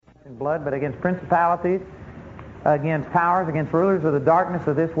and blood, but against principalities, against powers, against rulers of the darkness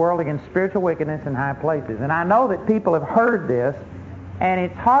of this world, against spiritual wickedness in high places. And I know that people have heard this, and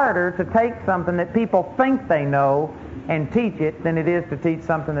it's harder to take something that people think they know and teach it than it is to teach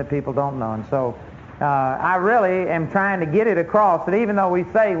something that people don't know. And so I really am trying to get it across that even though we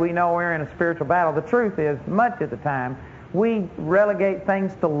say we know we're in a spiritual battle, the truth is, much of the time, we relegate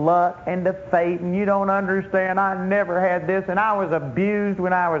things to luck and to fate, and you don't understand, I never had this, and I was abused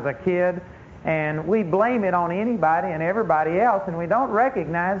when I was a kid. And we blame it on anybody and everybody else, and we don't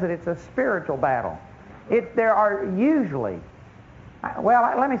recognize that it's a spiritual battle. There are usually,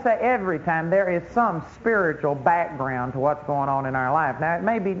 well, let me say every time, there is some spiritual background to what's going on in our life. Now,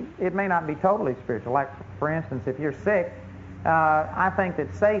 it may not be totally spiritual. Like, for instance, if you're sick, I think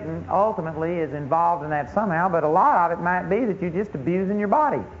that Satan ultimately is involved in that somehow, but a lot of it might be that you're just abusing your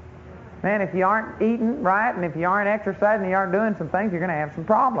body. Man, if you aren't eating right, and if you aren't exercising, and you aren't doing some things, you're going to have some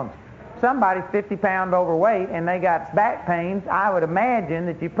problems. Somebody's 50 pounds overweight and they got back pains, I would imagine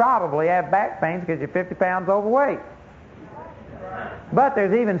that you probably have back pains because you're 50 pounds overweight. But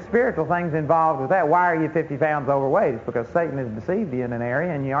there's even spiritual things involved with that. Why are you 50 pounds overweight? It's because Satan has deceived you in an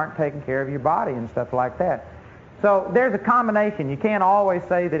area and you aren't taking care of your body and stuff like that. So there's a combination. You can't always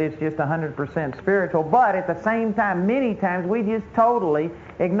say that it's just 100% spiritual, but at the same time, many times we just totally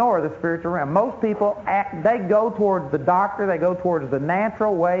ignore the spiritual realm. Most people, they go towards the doctor, they go towards the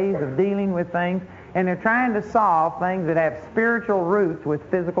natural ways of dealing with things, and they're trying to solve things that have spiritual roots with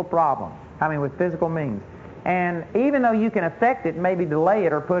physical problems. With physical means. And even though you can affect it, maybe delay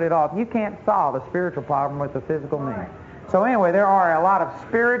it or put it off, you can't solve a spiritual problem with the physical means. So anyway, there are a lot of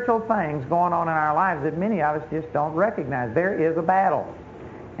spiritual things going on in our lives that many of us just don't recognize. There is a battle.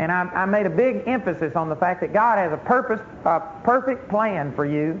 And I made a big emphasis on the fact that God has a perfect plan for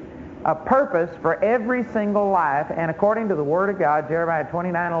you, a purpose for every single life, and according to the Word of God, Jeremiah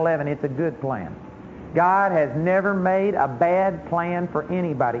 29:11, it's a good plan. God has never made a bad plan for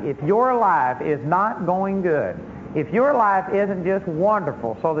anybody. If your life is not going good, if your life isn't just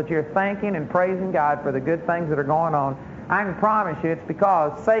wonderful so that you're thanking and praising God for the good things that are going on, I can promise you it's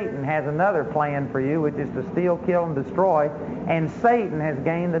because Satan has another plan for you, which is to steal, kill, and destroy, and Satan has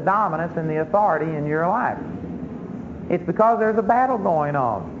gained the dominance and the authority in your life. It's because there's a battle going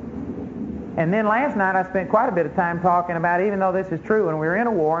on. And then last night I spent quite a bit of time talking about, even though this is true and we're in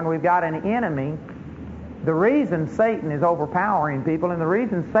a war and we've got an enemy, the reason Satan is overpowering people and the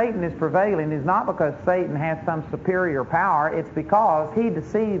reason Satan is prevailing is not because Satan has some superior power, it's because he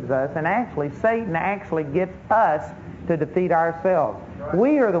deceives us, and actually Satan actually gets us to defeat ourselves.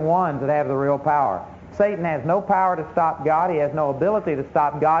 We are the ones that have the real power. Satan has no power to stop God. He has no ability to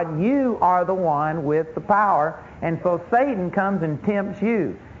stop God. You are the one with the power. And so Satan comes and tempts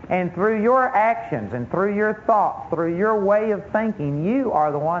you. And through your actions and through your thoughts, through your way of thinking, you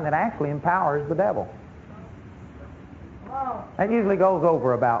are the one that actually empowers the devil. That usually goes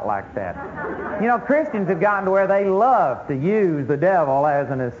over about like that. You know, Christians have gotten to where they love to use the devil as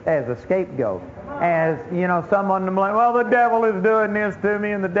a scapegoat. As, you know, someone to blame, well, the devil is doing this to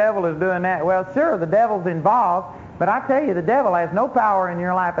me and the devil is doing that. Well, sure, the devil's involved, but I tell you, the devil has no power in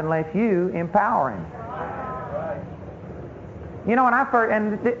your life unless you empower him. You know,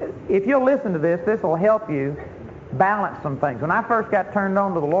 if you'll listen to this, this will help you balance some things. When I first got turned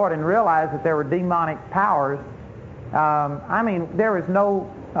on to the Lord and realized that there were demonic powers, there was no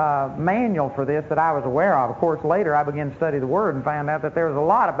manual for this that I was aware of. Of course, later I began to study the Word and found out that there was a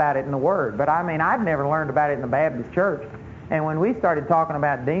lot about it in the Word. But I'd never learned about it in the Baptist church. And when we started talking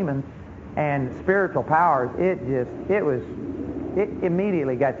about demons and spiritual powers, it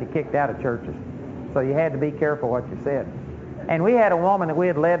immediately got you kicked out of churches. So you had to be careful what you said. And we had a woman that we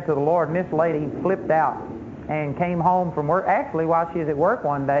had led to the Lord, and this lady flipped out and came home from work. Actually, while she was at work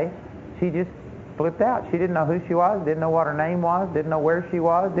one day, she just flipped out. She didn't know who she was, didn't know what her name was, didn't know where she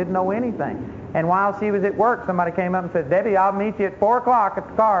was, didn't know anything. And while she was at work, somebody came up and said, Debbie, I'll meet you at 4 o'clock at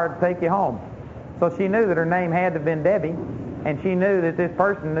the car to take you home. So she knew that her name had to have been Debbie, and she knew that this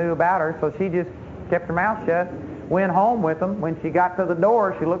person knew about her, so she just kept her mouth shut, went home with them. When she got to the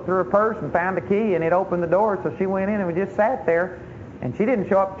door, she looked through her purse and found a key, and it opened the door, so she went in and we just sat there. And she didn't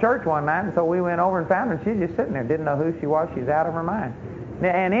show up to church one night, and so we went over and found her, and she was just sitting there, didn't know who she was. She was out of her mind.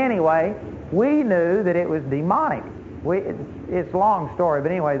 And anyway, we knew that it was demonic. It's a long story,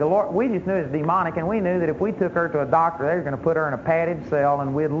 but anyway, we just knew it was demonic, and we knew that if we took her to a doctor, they were going to put her in a padded cell,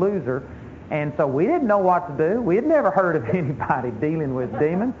 and we'd lose her. And so we didn't know what to do. We had never heard of anybody dealing with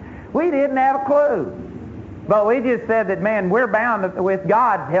demons. We didn't have a clue. But we just said that, man, with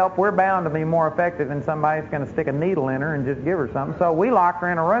God's help, we're bound to be more effective than somebody that's going to stick a needle in her and just give her something. So we locked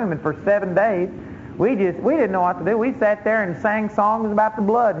her in a room, and for 7 days, we didn't know what to do. We sat there and sang songs about the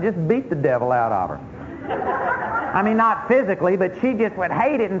blood and just beat the devil out of her. I mean, not physically, but she just would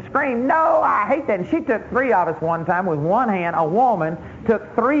hate it and scream, "No, I hate that." And she took 3 of us one time with one hand. A woman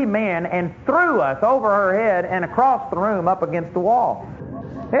took 3 men and threw us over her head and across the room up against the wall.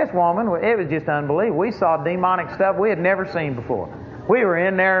 This woman, it was just unbelievable. We saw demonic stuff we had never seen before. We were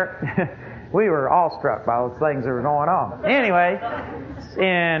in there, we were awestruck by those things that were going on. Anyway,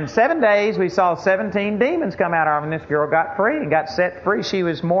 in 7 days, we saw 17 demons come out of her, and this girl got free and got set free. She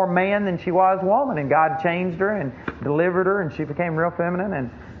was more man than she was woman, and God changed her and delivered her, and she became real feminine. And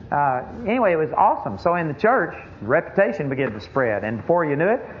anyway, it was awesome. So in the church, reputation began to spread, and before you knew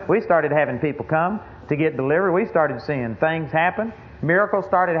it, we started having people come to get delivered. We started seeing things happen. Miracles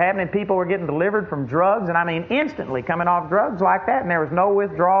started happening. People were getting delivered from drugs, and I mean instantly coming off drugs like that, and there was no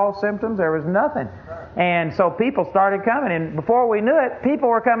withdrawal symptoms. There was nothing. And so people started coming, and before we knew it, people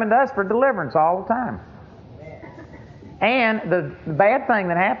were coming to us for deliverance all the time. And the bad thing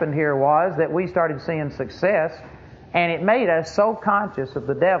that happened here was that we started seeing success, and it made us so conscious of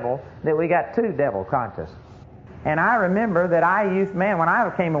the devil that we got too devil conscious. And I remember that when I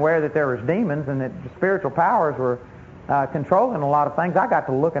became aware that there was demons and that the spiritual powers were controlling a lot of things, I got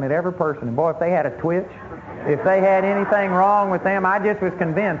to looking at every person. And boy, if they had a twitch, if they had anything wrong with them, I just was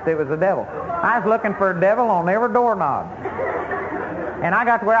convinced it was the devil. I was looking for a devil on every doorknob. And I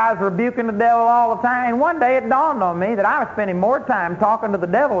got to where I was rebuking the devil all the time. And one day it dawned on me that I was spending more time talking to the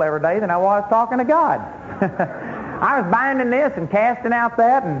devil every day than I was talking to God. I was binding this and casting out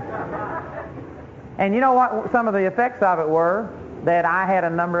that. And you know what some of the effects of it were? That I had a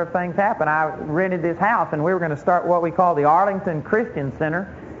number of things happen. I rented this house, and we were going to start what we call the Arlington Christian Center,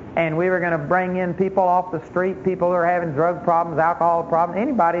 and we were going to bring in people off the street, people who are having drug problems, alcohol problems,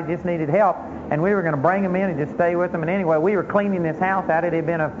 anybody just needed help, and we were going to bring them in and just stay with them. And anyway, we were cleaning this house out. It had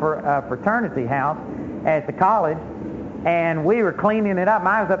been a fraternity house at the college, and we were cleaning it up. And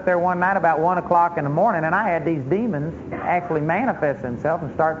I was up there one night about 1 o'clock in the morning, and I had these demons actually manifest themselves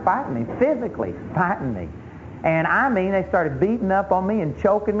and start fighting me, physically fighting me. And I mean, they started beating up on me and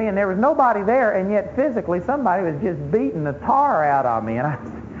choking me, and there was nobody there, and yet physically somebody was just beating the tar out of me.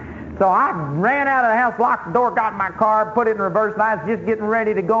 So I ran out of the house, locked the door, got in my car, put it in reverse, and I was just getting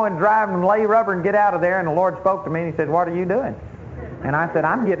ready to go and drive and lay rubber and get out of there, and the Lord spoke to me, and He said, "What are you doing?" And I said,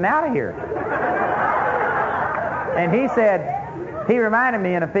 "I'm getting out of here." And He said, He reminded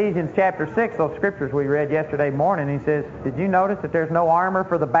me in Ephesians chapter 6, those scriptures we read yesterday morning, He says, "Did you notice that there's no armor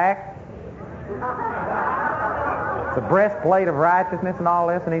for the back? The breastplate of righteousness and all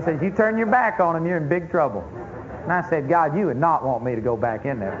this." And He says, "You turn your back on them, you're in big trouble." And I said, "God, you would not want me to go back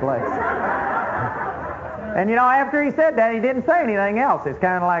in that place." And you know, after He said that, He didn't say anything else. It's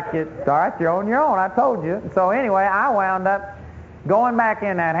kind of like, "All right, you're on your own, I told you." And so anyway, I wound up going back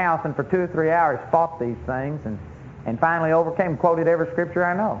in that house, and for 2 or 3 hours fought these things, and finally overcame, quoted every scripture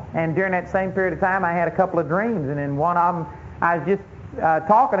I know. And during that same period of time, I had a couple of dreams, and in one of them, I was just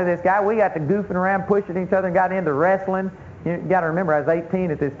talking to this guy. We got to goofing around, pushing each other, and got into wrestling. You got to remember, I was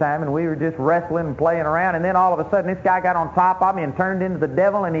 18 at this time, and we were just wrestling and playing around, and then all of a sudden this guy got on top of me and turned into the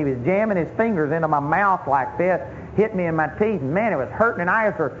devil, and he was jamming his fingers into my mouth like this, hit me in my teeth, and man, it was hurting, and I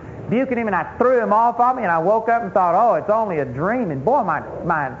was rebuking him, and I threw him off of me, and I woke up and thought, oh, it's only a dream, and boy,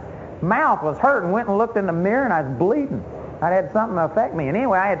 my mouth was hurting. Went and looked in the mirror, and I was bleeding. I'd had something affect me. And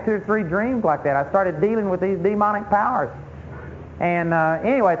anyway, I had 2 or 3 dreams like that. I started dealing with these demonic powers. And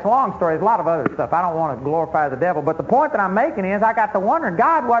anyway, it's a long story. There's a lot of other stuff. I don't want to glorify the devil. But the point that I'm making is I got to wondering,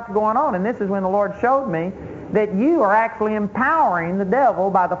 God, what's going on? And this is when the Lord showed me that you are actually empowering the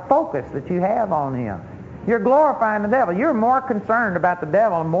devil by the focus that you have on him. You're glorifying the devil. You're more concerned about the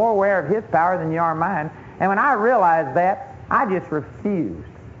devil and more aware of his power than you are mine. And when I realized that, I just refused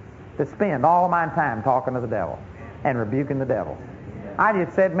to spend all my time talking to the devil and rebuking the devil. I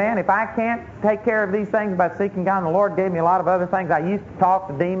just said, man, if I can't take care of these things by seeking God, and the Lord gave me a lot of other things. I used to talk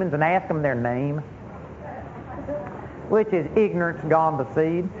to demons and ask them their name, which is ignorance gone to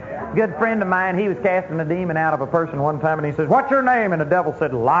seed. A good friend of mine, he was casting a demon out of a person one time, and he says, what's your name? And the devil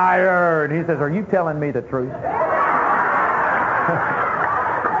said, liar. And he says, are you telling me the truth?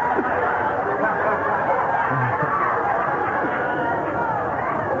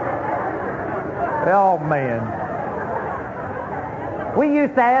 Oh, man. We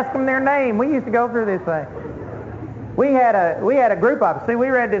used to ask them their name. We used to go through this thing. We had a group of us. See, we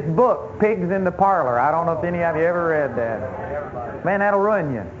read this book, Pigs in the Parlor. I don't know if any of you ever read that. Man, that'll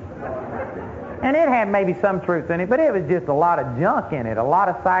ruin you. And it had maybe some truth in it, but it was just a lot of junk in it, a lot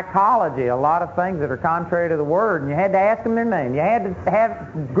of psychology, a lot of things that are contrary to the Word, and you had to ask them their name. You had to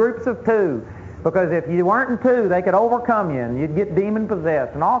have groups of 2, because if you weren't in 2, they could overcome you, and you'd get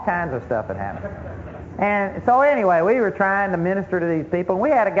demon-possessed, and all kinds of stuff had happened. And so anyway, we were trying to minister to these people. And we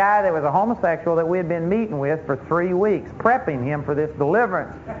had a guy that was a homosexual that we had been meeting with for 3 weeks, prepping him for this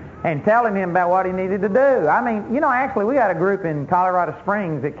deliverance and telling him about what he needed to do. I mean, actually we got a group in Colorado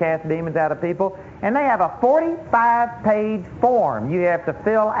Springs that casts demons out of people, and they have a 45-page form you have to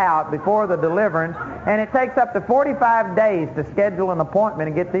fill out before the deliverance, and it takes up to 45 days to schedule an appointment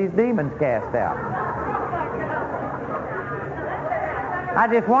and get these demons cast out. I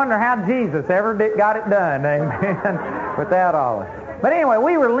just wonder how Jesus ever got it done, amen, without all this. But anyway,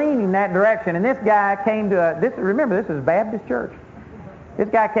 we were leaning that direction, and this guy came to remember, this is a Baptist church. This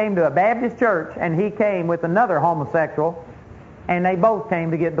guy came to a Baptist church, and he came with another homosexual, and they both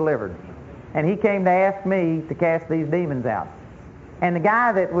came to get delivered. And he came to ask me to cast these demons out. And the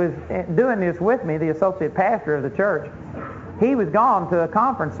guy that was doing this with me, the associate pastor of the church, he was gone to a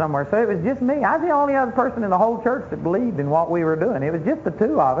conference somewhere, so it was just me. I was the only other person in the whole church that believed in what we were doing. It was just the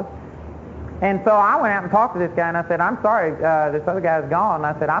two of us. And so I went out and talked to this guy, and I said, I'm sorry, this other guy's gone. And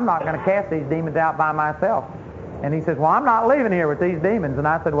I said, I'm not going to cast these demons out by myself. And he says, well, I'm not leaving here with these demons. And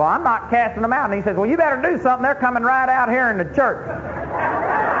I said, well, I'm not casting them out. And he says, well, you better do something. They're coming right out here in the church. And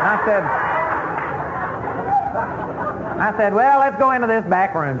I said, well, let's go into this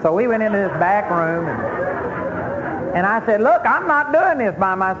back room. So we went into this back room, and I said, look, I'm not doing this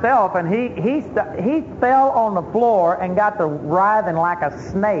by myself. And he fell on the floor and got to writhing like a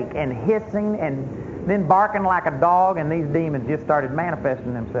snake and hissing and then barking like a dog, and these demons just started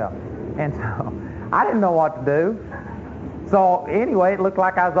manifesting themselves. And so I didn't know what to do. So anyway, it looked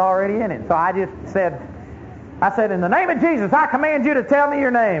like I was already in it. So I just said, in the name of Jesus, I command you to tell me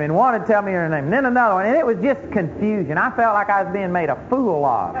your name. And one would tell me your name. And then another one. And it was just confusion. I felt like I was being made a fool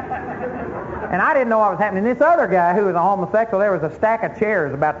of. And I didn't know what was happening. This other guy who was a homosexual, there was a stack of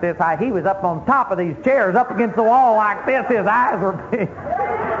chairs about this high. He was up on top of these chairs, up against the wall like this. His eyes were big.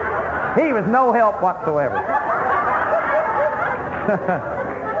 He was no help whatsoever.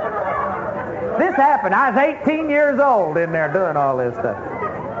 This happened. I was 18 years old in there doing all this stuff.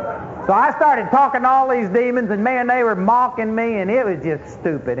 So I started talking to all these demons, and man, they were mocking me, and it was just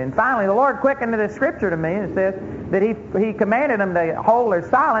stupid. And finally, the Lord quickened the scripture to me, and it says that He commanded them to hold their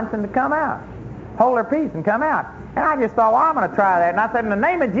silence and to come out. Hold their peace and come out. And I just thought, well, I'm going to try that. And I said, in the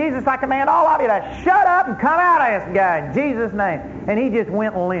name of Jesus, I command all of you to shut up and come out of this guy in Jesus' name. And he just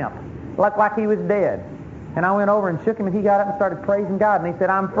went limp, looked like he was dead. And I went over and shook him, and he got up and started praising God. And he said,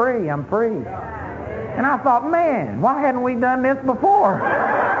 I'm free, I'm free. And I thought, man, why hadn't we done this before?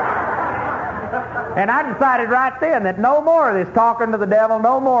 And I decided right then that no more of this talking to the devil,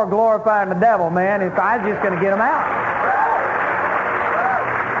 no more glorifying the devil, man. If I was just going to get him out.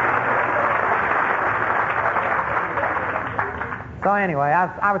 So anyway,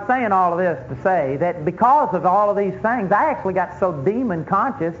 I was saying all of this to say that because of all of these things, I actually got so demon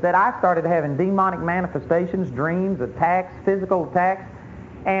conscious that I started having demonic manifestations, dreams, attacks, physical attacks,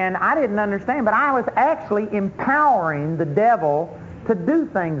 and I didn't understand, but I was actually empowering the devil to do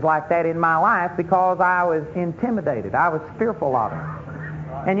things like that in my life because I was intimidated. I was fearful of him.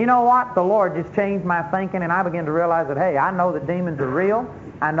 And you know what? The Lord just changed my thinking, and I began to realize that, hey, I know that demons are real.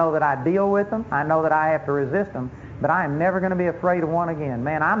 I know that I deal with them. I know that I have to resist them. But I am never going to be afraid of one again.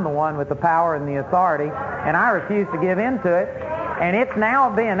 Man, I'm the one with the power and the authority, and I refuse to give in to it. And it's now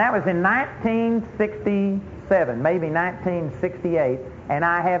been, that was in 1967, maybe 1968, and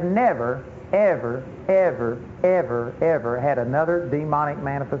I have never, ever, ever, ever, ever had another demonic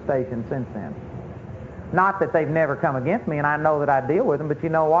manifestation since then. Not that they've never come against me, and I know that I deal with them, but you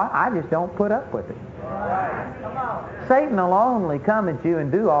know what? I just don't put up with it. Satan will only come at you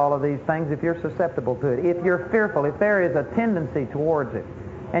and do all of these things if you're susceptible to it, if you're fearful, if there is a tendency towards it.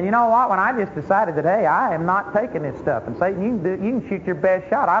 And you know what? When I just decided that, hey, I am not taking this stuff, and Satan, you can shoot your best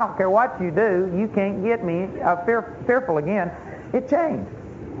shot. I don't care what you do. You can't get me fearful again. It changed.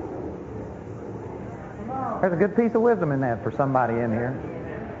 There's a good piece of wisdom in that for somebody in here.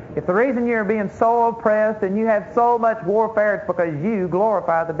 If the reason you're being so oppressed and you have so much warfare, it's because you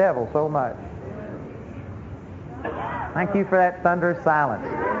glorify the devil so much. Thank you for that thunderous silence.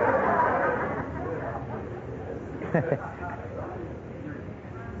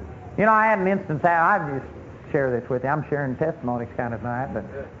 You know, I had an instance, I'll just share this with you. I'm sharing testimonies kind of tonight,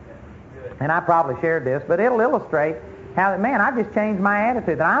 and I probably shared this, but it'll illustrate how, man, I just changed my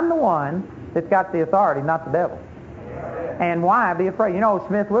attitude. That I'm the one that's got the authority, not the devil. And why be afraid? You know,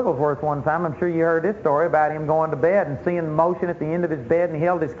 Smith Wigglesworth one time, I'm sure you heard this story about him going to bed and seeing the motion at the end of his bed, and he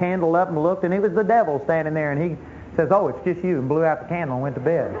held his candle up and looked, and it was the devil standing there, and he says, oh, it's just you, and blew out the candle and went to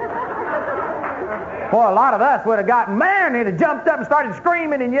bed. Boy, a lot of us would have gotten mad, and he'd have jumped up and started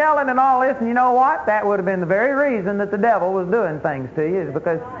screaming and yelling and all this, and you know what? That would have been the very reason that the devil was doing things to you, is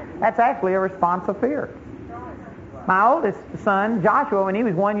because That's actually a response of fear. My oldest son, Joshua, when he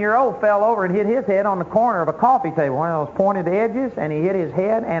was 1 year old, fell over and hit his head on the corner of a coffee table, one of those pointed edges, and he hit his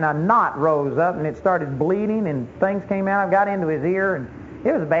head, and a knot rose up, and it started bleeding, and things came out, got into his ear, and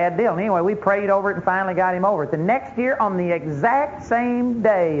it was a bad deal. And anyway, we prayed over it and finally got him over it. The next year, on the exact same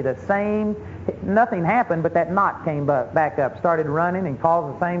day, nothing happened, but that knot came back up, started running and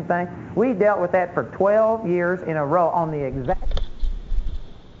caused the same thing. We dealt with that for 12 years in a row on the exact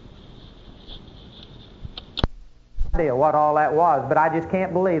idea what all that was, but I just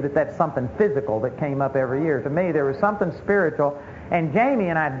can't believe that that's something physical that came up every year. To me, there was something spiritual, and Jamie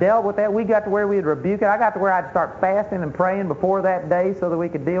and I dealt with that. We got to where we'd rebuke it. I got to where I'd start fasting and praying before that day so that we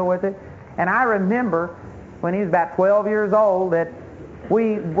could deal with it. And I remember when he was about 12 years old that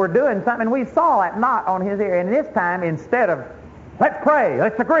we were doing something, and we saw that knot on his ear, and this time, instead of let's pray,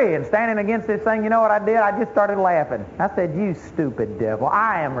 let's agree, and standing against this thing, you know what I did? I just started laughing. I said, you stupid devil,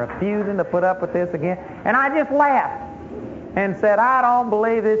 I am refusing to put up with this again. And I just laughed and said, I don't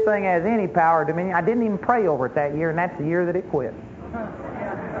believe this thing has any power to me. I didn't even pray over it that year, and that's the year that it quit.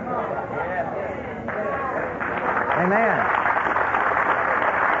 Amen.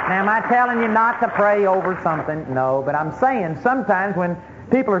 Now, am I telling you not to pray over something? No, but I'm saying sometimes when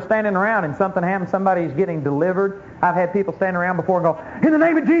people are standing around and something happens, somebody's getting delivered. I've had people stand around before and go, in the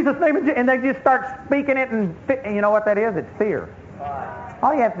name of Jesus, and they just start speaking it, and you know what that is? It's fear.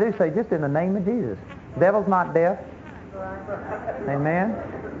 All you have to do is say, just in the name of Jesus. The devil's not deaf. Amen.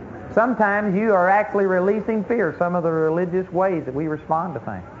 Sometimes you are actually releasing fear, some of the religious ways that we respond to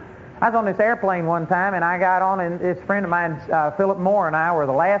things. I was on this airplane one time, and I got on, and this friend of mine, Philip Moore, and I were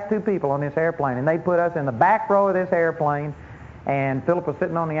the last two people on this airplane, and they put us in the back row of this airplane, and Philip was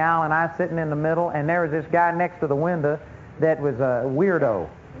sitting on the aisle, and I was sitting in the middle, and there was this guy next to the window that was a weirdo,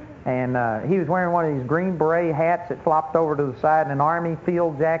 and he was wearing one of these green beret hats that flopped over to the side, and an army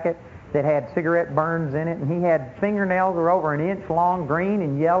field jacket that had cigarette burns in it, and he had fingernails that were over an inch long, green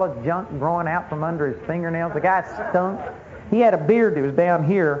and yellow junk growing out from under his fingernails. The guy stunk. He had a beard that was down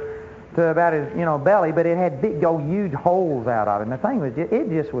here to about his, belly, but it had big, huge holes out of it. And the thing was,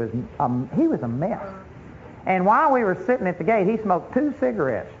 he was a mess. And while we were sitting at the gate, he smoked 2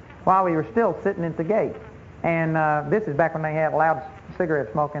 cigarettes while we were still sitting at the gate. And this is back when they had loud cigarette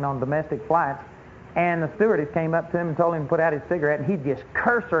smoking on domestic flights. And the stewardess came up to him and told him to put out his cigarette, and he'd just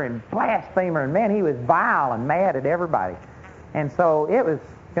curse her and blaspheme her. And man, he was vile and mad at everybody. And so it was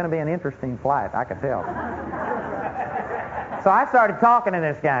going to be an interesting flight, I could tell. So I started talking to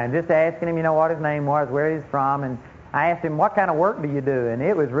this guy and just asking him, what his name was, where he's from, and I asked him, what kind of work do you do? And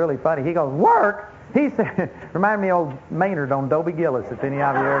it was really funny. He goes, work? He said, reminded me of old Maynard on Dobie Gillis, if any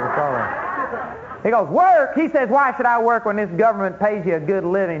of you ever saw him. He goes, work? He says, why should I work when this government pays you a good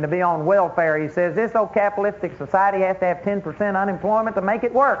living to be on welfare? He says, this old capitalistic society has to have 10% unemployment to make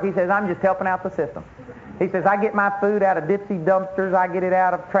it work. He says, I'm just helping out the system. He says, I get my food out of Dipsy dumpsters. I get it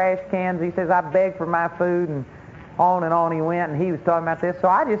out of trash cans. He says, I beg for my food, and on he went, and he was talking about this. So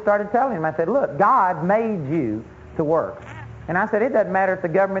I just started telling him, I said, look, God made you to work. And I said, it doesn't matter if the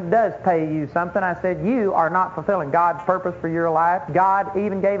government does pay you something. I said, you are not fulfilling God's purpose for your life. God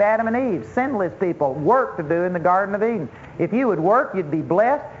even gave Adam and Eve, sinless people, work to do in the Garden of Eden. If you would work, you'd be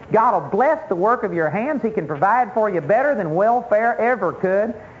blessed. God will bless the work of your hands. He can provide for you better than welfare ever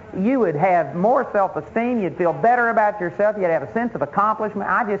could. You would have more self-esteem. You'd feel better about yourself. You'd have a sense of accomplishment.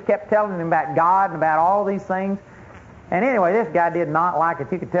 I just kept telling him about God and about all these things. And anyway, this guy did not like it.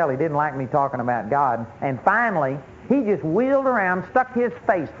 You could tell he didn't like me talking about God. And finally, he just wheeled around, stuck his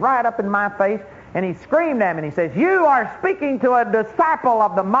face right up in my face, and he screamed at me, and he says, you are speaking to a disciple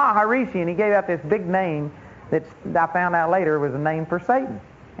of the Maharishi. And he gave out this big name that I found out later was a name for Satan.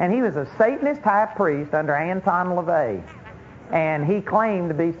 And he was a Satanist high priest under Anton LaVey. And he claimed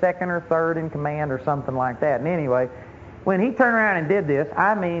to be second or third in command or something like that. And anyway, when he turned around and did this,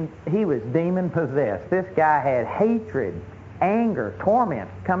 he was demon-possessed. This guy had hatred, anger, torment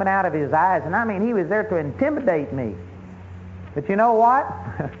coming out of his eyes. And he was there to intimidate me. But you know what?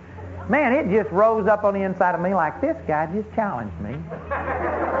 Man, it just rose up on the inside of me like this guy just challenged me.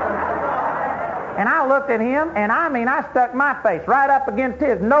 And I looked at him, and I stuck my face right up against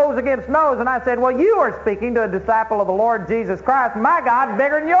his, nose against nose, and I said, well, you are speaking to a disciple of the Lord Jesus Christ. My God's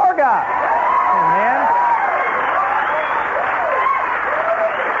bigger than your God. Amen.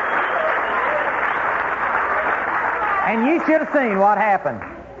 And you should have seen what happened.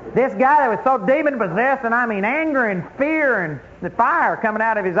 This guy that was so demon-possessed, and anger and fear and the fire coming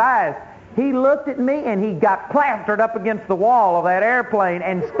out of his eyes, he looked at me and he got plastered up against the wall of that airplane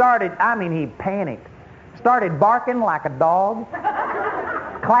and started, he panicked. Started barking like a dog,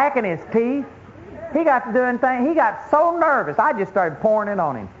 clacking his teeth. He got to doing things. He got so nervous, I just started pouring it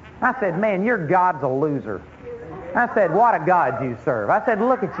on him. I said, man, your God's a loser. I said, what a God you serve. I said,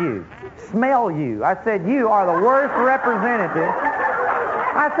 look at you. Smell you. I said, you are the worst representative.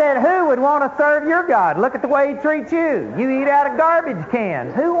 I said, who would want to serve your God? Look at the way he treats you. You eat out of garbage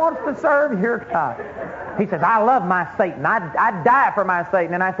cans. Who wants to serve your God? He says, I love my Satan. I'd die for my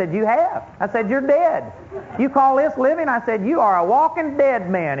Satan. And I said, you have. I said, you're dead. You call this living? I said, you are a walking dead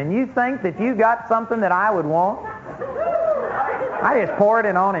man, and you think that you got something that I would want? I just poured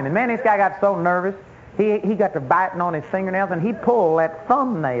it on him. And man, this guy got so nervous. He got to biting on his fingernails, and he pulled that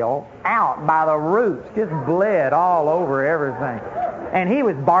thumbnail out by the roots. Just bled all over everything. And he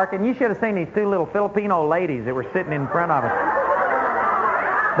was barking. You should have seen these two little Filipino ladies that were sitting in front of us.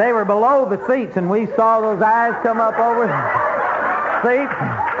 They were below the seats, and we saw those eyes come up over the seats.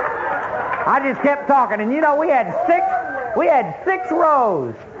 I just kept talking, and you know, we had six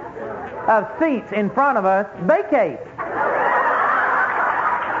rows of seats in front of us vacate.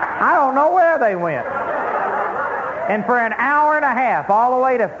 I don't know where they went. And for an hour and a half, all the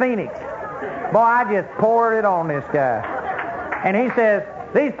way to Phoenix, boy, I just poured it on this guy. And he says,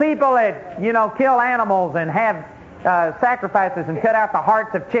 these people that, you know, kill animals and have sacrifices and cut out the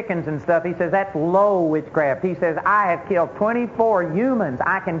hearts of chickens and stuff, he says, that's low witchcraft. He says, I have killed 24 humans.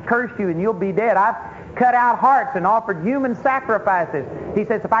 I can curse you and you'll be dead. I've cut out hearts and offered human sacrifices. He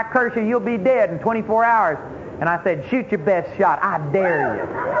says, if I curse you, you'll be dead in 24 hours. And I said, shoot your best shot. I dare you.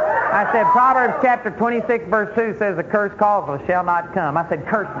 I said, Proverbs chapter 26, verse 2 says, the curse causeless shall not come. I said,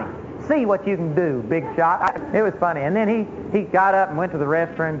 curse me. See what you can do, big shot. It was funny. And then he got up and went to the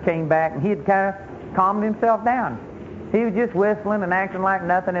restroom, came back, and he had kind of calmed himself down. He was just whistling and acting like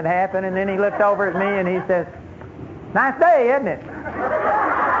nothing had happened. And then he looked over at me and he says, nice day, isn't it?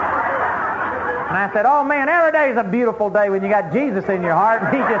 And I said, oh man, every day is a beautiful day when you got Jesus in your heart.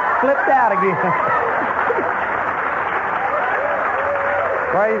 And he just flipped out again.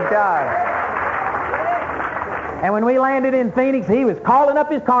 Praise God. And when we landed in Phoenix, he was calling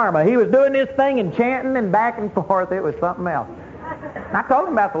up his karma. He was doing this thing and chanting and back and forth. It was something else. And I told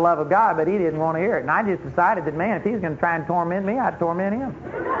him about the love of God, but he didn't want to hear it. And I just decided that, man, if he was going to try and torment me, I'd torment him.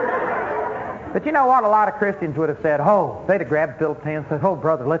 But you know what? A lot of Christians would have said, oh, they'd have grabbed Philip's hand and said, oh,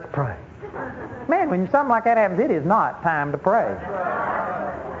 brother, let's pray. Man, when something like that happens, it is not time to pray.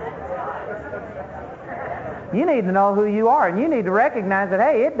 You need to know who you are, and you need to recognize that,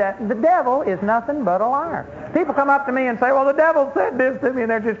 hey, the devil is nothing but a liar. People come up to me and say, well, the devil said this to me,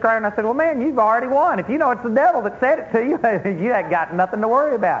 and they're just crying. I said, well, man, you've already won. If you know it's the devil that said it to you, you ain't got nothing to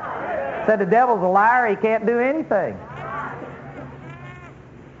worry about. Said the devil's a liar, he can't do anything.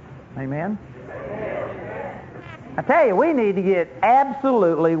 Amen? I tell you, we need to get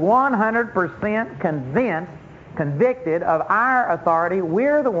absolutely 100% convicted of our authority.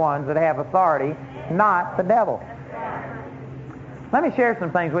 We're the ones that have authority, not the devil. Let me share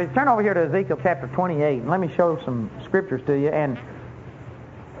some things with you. Turn over here to Ezekiel chapter 28, and let me show some scriptures to you. And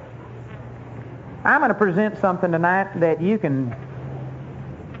I'm going to present something tonight that you can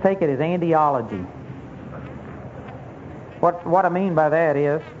take it as andiology. What I mean by that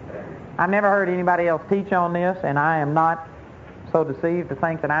is, I've never heard anybody else teach on this, and I am not so deceived to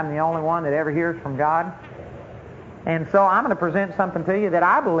think that I'm the only one that ever hears from God. And so I'm going to present something to you that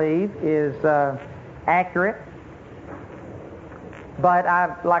I believe is accurate. But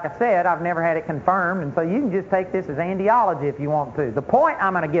like I said, I've never had it confirmed, and so you can just take this as andiology if you want to. The point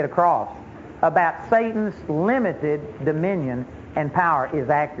I'm going to get across about Satan's limited dominion and power is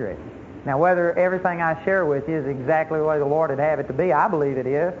accurate. Now, whether everything I share with you is exactly the way the Lord would have it to be, I believe it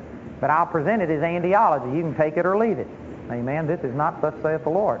is, but I'll present it as andiology. You can take it or leave it. Amen? This is not thus saith the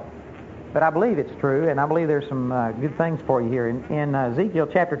Lord. But I believe it's true, and I believe there's some good things for you here. In Ezekiel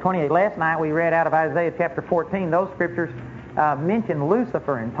chapter 28, last night we read out of Isaiah chapter 14. Those scriptures mentioned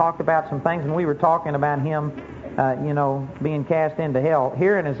Lucifer and talked about some things, and we were talking about him, being cast into hell.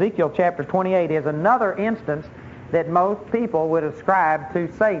 Here in Ezekiel chapter 28 is another instance that most people would ascribe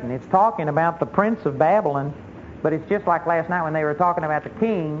to Satan. It's talking about the prince of Babylon, but it's just like last night when they were talking about the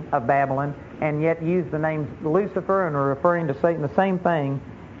king of Babylon, and yet used the name Lucifer and are referring to Satan. The same thing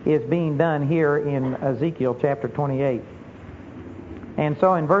is being done here in Ezekiel chapter 28. And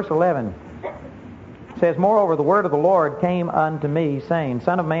so in verse 11, it says, moreover, the word of the Lord came unto me, saying,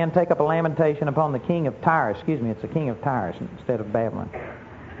 Son of man, take up a lamentation upon the king of Tyre. It's the king of Tyre instead of Babylon.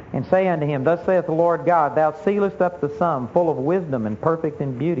 And say unto him, Thus saith the Lord God, Thou sealest up the sum, full of wisdom and perfect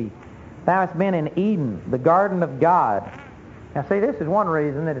in beauty. Thou hast been in Eden, the garden of God. Now see, this is one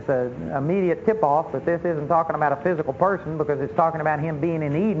reason that it's an immediate tip-off that this isn't talking about a physical person, because it's talking about him being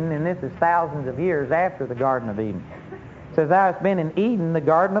in Eden, and this is thousands of years after the Garden of Eden. It says, Thou hast been in Eden, the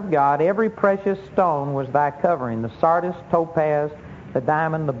garden of God. Every precious stone was thy covering, the sardius, topaz, the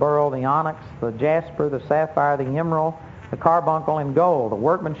diamond, the beryl, the onyx, the jasper, the sapphire, the emerald, the carbuncle, and gold. The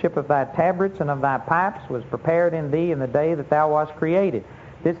workmanship of thy tabrets and of thy pipes was prepared in thee in the day that thou wast created.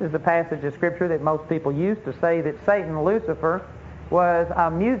 This is the passage of Scripture that most people use to say that Satan, Lucifer, was a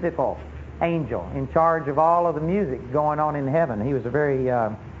musical angel in charge of all of the music going on in heaven. He was a very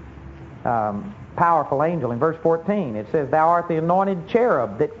powerful angel. In verse 14, it says, Thou art the anointed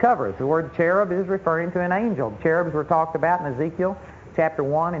cherub that covereth. The word cherub is referring to an angel. Cherubs were talked about in Ezekiel chapter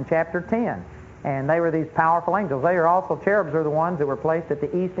 1 and chapter 10. And they were these powerful angels. They are also, cherubs are the ones that were placed at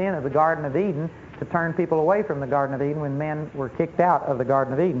the east end of the Garden of Eden to turn people away from the Garden of Eden when men were kicked out of the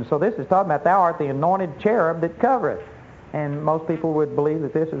Garden of Eden. So this is talking about, Thou art the anointed cherub that covereth. And most people would believe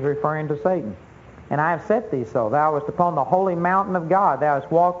that this is referring to Satan. And I have set thee so. Thou wast upon the holy mountain of God. Thou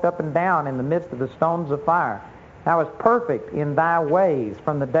hast walked up and down in the midst of the stones of fire. Thou wast perfect in thy ways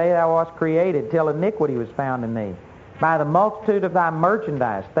from the day thou wast created till iniquity was found in thee. By the multitude of thy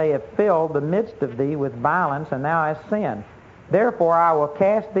merchandise they have filled the midst of thee with violence, and thou hast sinned. Therefore I will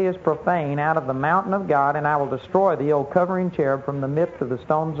cast thee as profane out of the mountain of God, and I will destroy thee, O covering cherub, from the midst of the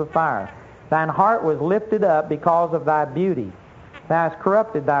stones of fire. Thine heart was lifted up because of thy beauty. Thou hast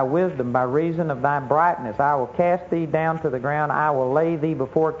corrupted thy wisdom by reason of thy brightness. I will cast thee down to the ground. I will lay thee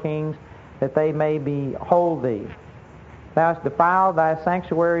before kings, that they may behold thee. Thou hast defiled thy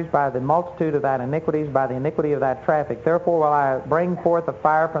sanctuaries by the multitude of thine iniquities, by the iniquity of thy traffic. Therefore will I bring forth a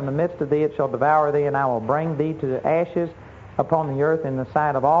fire from the midst of thee, it shall devour thee, and I will bring thee to ashes upon the earth in the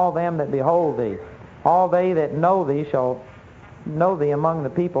sight of all them that behold thee. All they that know thee shall know thee among the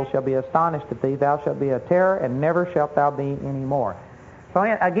people shall be astonished at thee. Thou shalt be a terror, and never shalt thou be any more. So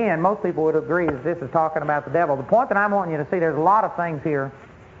again, most people would agree that this is talking about the devil. The point that I'm wanting you to see, there's a lot of things here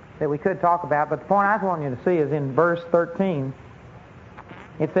that we could talk about, but the point I want you to see is in verse 13.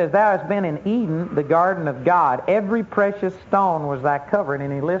 It says, Thou hast been in Eden, the garden of God. Every precious stone was thy covering,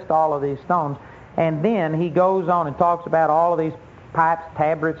 and he lists all of these stones. And then he goes on and talks about all of these pipes,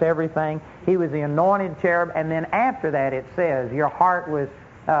 tabrets, everything. He was the anointed cherub, and then after that it says, Your heart was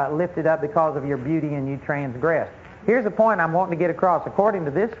lifted up because of your beauty, and you transgressed. Here's the point I'm wanting to get across. According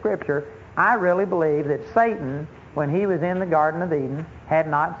to this Scripture, I really believe that Satan, when he was in the Garden of Eden, had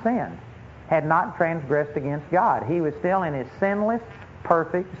not sinned, had not transgressed against God. He was still in his sinless,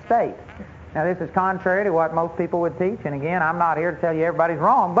 perfect state. Now, this is contrary to what most people would teach, and again, I'm not here to tell you everybody's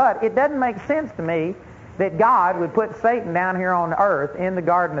wrong, but it doesn't make sense to me that God would put Satan down here on earth in the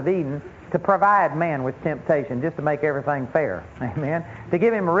Garden of Eden to provide man with temptation, just to make everything fair. Amen? To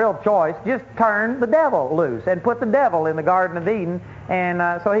give him a real choice, just turn the devil loose and put the devil in the Garden of Eden,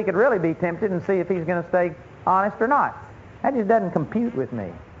 and so he could really be tempted and see if he's going to stay honest or not. That just doesn't compute with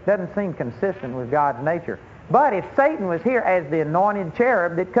me. Doesn't seem consistent with God's nature. But if Satan was here as the anointed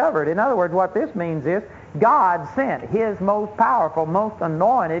cherub that covered, in other words, what this means is God sent his most powerful, most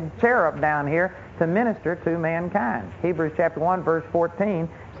anointed cherub down here to minister to mankind. Hebrews chapter 1, verse 14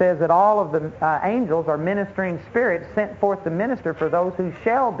 says that all of the angels are ministering spirits sent forth to minister for those who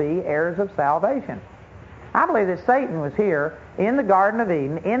shall be heirs of salvation. I believe that Satan was here in the Garden of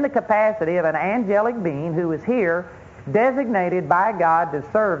Eden in the capacity of an angelic being who was here designated by God to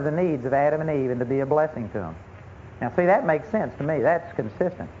serve the needs of Adam and Eve and to be a blessing to them. Now see, that makes sense to me. That's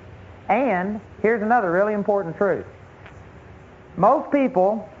consistent. And here's another really important truth. Most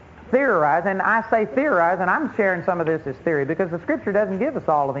people theorize, and I say theorize, and I'm sharing some of this as theory because the Scripture doesn't give us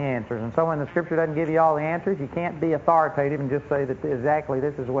all of the answers. And so when the Scripture doesn't give you all the answers, you can't be authoritative and just say that exactly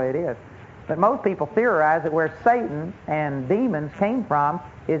this is the way it is. But most people theorize that where Satan and demons came from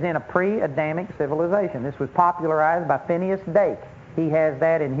is in a pre-Adamic civilization. This was popularized by Phineas Dake. He has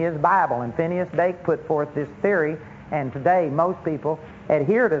that in his Bible, and Phineas Dake put forth this theory, and today most people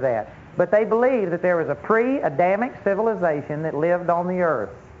adhere to that. But they believe that there was a pre-Adamic civilization that lived on the earth,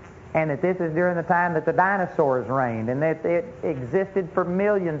 and that this is during the time that the dinosaurs reigned, and that it existed for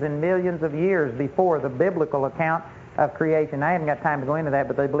millions and millions of years before the biblical account of creation. I haven't got time to go into that,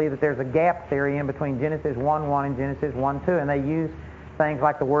 but they believe that there's a gap theory in between Genesis 1:1 and Genesis 1:2, and they use things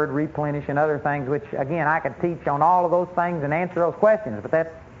like the word replenish and other things, which, again, I could teach on all of those things and answer those questions,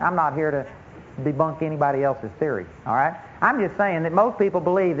 but I'm not here to debunk anybody else's theory, all right? I'm just saying that most people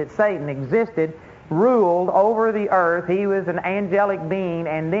believe that Satan existed, ruled over the earth, he was an angelic being,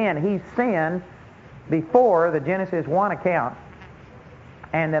 and then he sinned before the Genesis 1 account,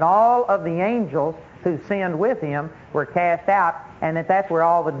 and that all of the angels who sinned with him were cast out, and that's where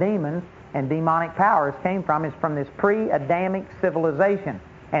all the demons and demonic powers came from, is from this pre-Adamic civilization.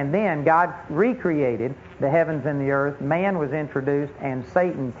 And then God recreated the heavens and the earth, man was introduced, and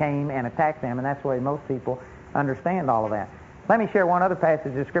Satan came and attacked them, and that's the way most people understand all of that. Let me share one other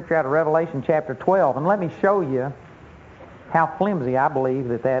passage of Scripture out of Revelation chapter 12, and let me show you how flimsy I believe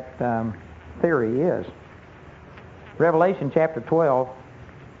that theory is. Revelation chapter 12.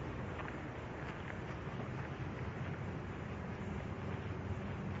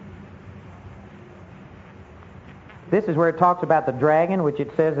 This is where it talks about the dragon, which it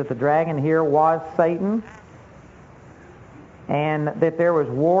says that the dragon here was Satan, and that there was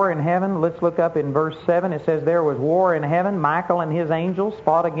war in heaven. Let's look up in verse 7. It says, there was war in heaven. Michael and his angels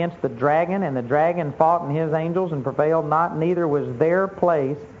fought against the dragon, and the dragon fought and his angels and prevailed not, neither was their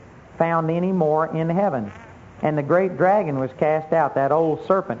place found any more in heaven. And the great dragon was cast out, that old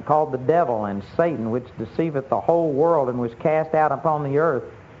serpent called the devil and Satan, which deceiveth the whole world, and was cast out upon the earth.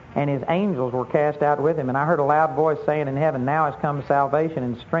 And his angels were cast out with him. And I heard a loud voice saying in heaven, now has come salvation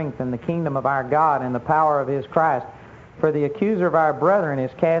and strength and the kingdom of our God and the power of his Christ. For the accuser of our brethren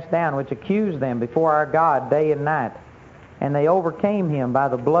is cast down, which accused them before our God day and night. And they overcame him by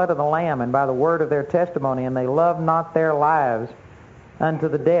the blood of the Lamb and by the word of their testimony, and they loved not their lives unto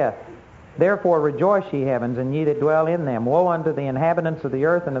the death. Therefore rejoice, ye heavens, and ye that dwell in them. Woe unto the inhabitants of the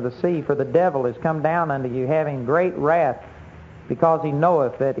earth and of the sea, for the devil is come down unto you, having great wrath, because he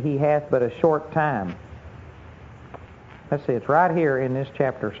knoweth that he hath but a short time. Let's see, it's right here in this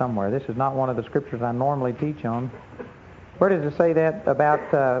chapter somewhere. This is not one of the scriptures I normally teach on. Where does it say that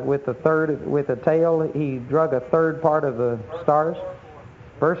about with the tail, he drug a third part of the stars?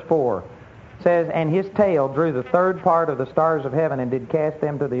 Verse 4 says, and his tail drew the third part of the stars of heaven and did cast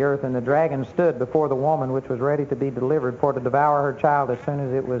them to the earth, and the dragon stood before the woman which was ready to be delivered for to devour her child as soon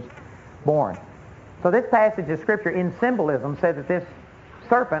as it was born. So this passage of Scripture in symbolism says that this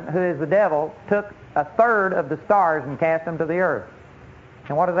serpent, who is the devil, took a third of the stars and cast them to the earth.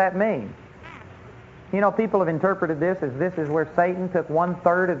 And what does that mean? You know, people have interpreted this is where Satan took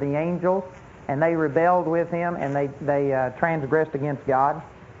 1/3 of the angels and they rebelled with him and they transgressed against God.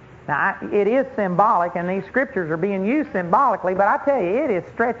 Now, it is symbolic, and these scriptures are being used symbolically, but I tell you, it is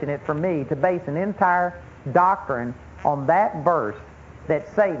stretching it for me to base an entire doctrine on that verse that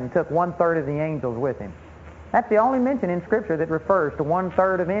Satan took 1/3 of the angels with him. That's the only mention in Scripture that refers to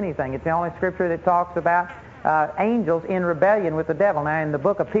 1/3 of anything. It's the only Scripture that talks about angels in rebellion with the devil. Now, in the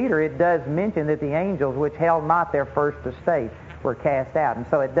book of Peter, it does mention that the angels which held not their first estate were cast out. And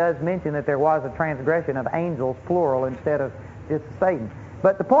so it does mention that there was a transgression of angels, plural, instead of just Satan.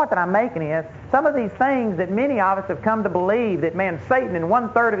 But the point that I'm making is, some of these things that many of us have come to believe that, man, Satan and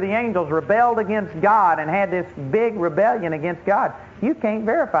 1/3 of the angels rebelled against God and had this big rebellion against God, you can't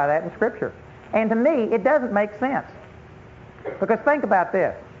verify that in Scripture. And to me, it doesn't make sense. Because think about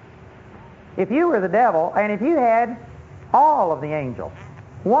this. If you were the devil, and if you had all of the angels,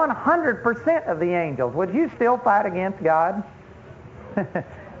 100% of the angels, would you still fight against God?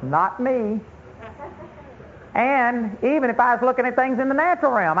 Not me. And even if I was looking at things in the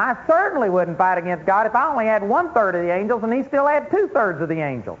natural realm, I certainly wouldn't fight against God if I only had 1/3 of the angels and he still had 2/3 of the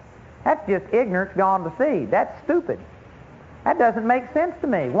angels. That's just ignorance gone to seed. That's stupid. That doesn't make sense to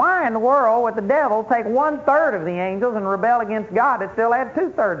me. Why in the world would the devil take 1/3 of the angels and rebel against God that still had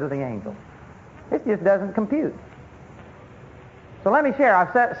 2/3 of the angels? This just doesn't compute. So let me share.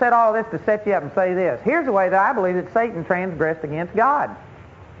 I've said all of this to set you up and say this. Here's the way that I believe that Satan transgressed against God.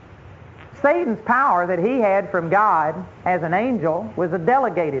 Satan's power that he had from God as an angel was a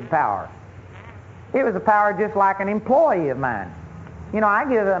delegated power. It was a power just like an employee of mine. You know, I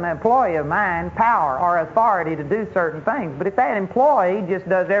give an employee of mine power or authority to do certain things, but if that employee just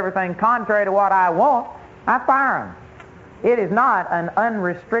does everything contrary to what I want, I fire him. It is not an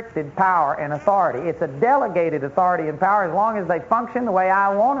unrestricted power and authority. It's a delegated authority and power. As long as they function the way I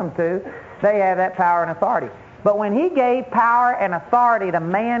want them to, they have that power and authority. But when he gave power and authority to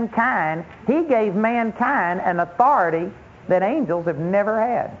mankind, he gave mankind an authority that angels have never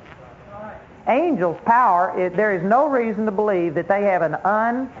had. Angels' power, there is no reason to believe that they have an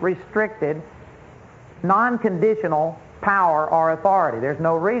unrestricted, non-conditional power or authority. There's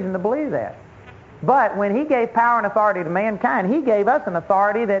no reason to believe that. But when he gave power and authority to mankind, he gave us an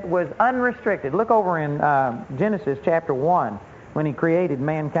authority that was unrestricted. Look over in Genesis chapter 1, when he created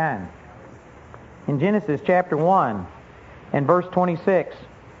mankind. In Genesis chapter 1 and verse 26,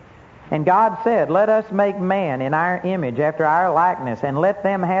 and God said, let us make man in our image, after our likeness, and let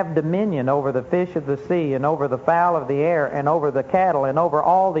them have dominion over the fish of the sea, and over the fowl of the air, and over the cattle, and over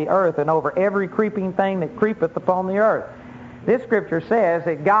all the earth, and over every creeping thing that creepeth upon the earth. This scripture says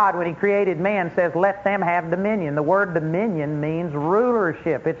that God, when he created man, says, let them have dominion. The word dominion means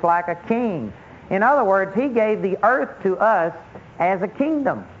rulership. It's like a king. In other words, he gave the earth to us as a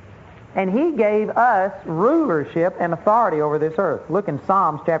kingdom. And he gave us rulership and authority over this earth. Look in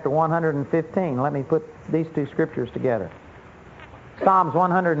Psalms chapter 115. Let me put these two scriptures together. Psalms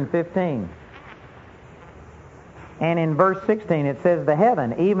 115. And in verse 16 it says, the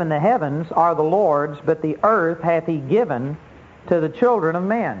heaven, even the heavens are the Lord's, but the earth hath he given to the children of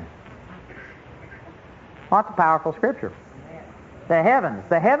men. What's a powerful scripture? The heavens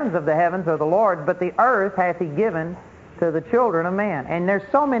of the heavens are the Lord's, but the earth hath he given to the children of man. And there's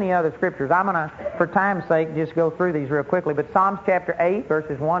so many other scriptures. I'm going to, for time's sake, just go through these real quickly. But Psalms chapter 8,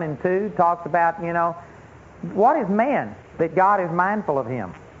 verses 1 and 2 talks about, what is man that God is mindful of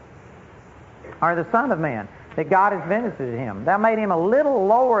him? Or the Son of Man that God has visited him? Thou made him a little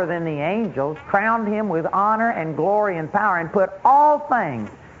lower than the angels, crowned him with honor and glory and power, and put all things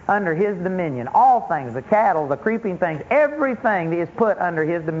under his dominion. All things, the cattle, the creeping things, everything is put under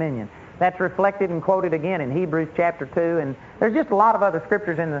his dominion. That's reflected and quoted again in Hebrews chapter 2. And there's just a lot of other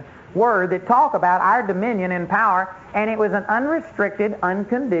scriptures in the Word that talk about our dominion and power. And it was an unrestricted,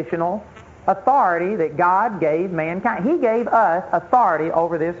 unconditional authority that God gave mankind. He gave us authority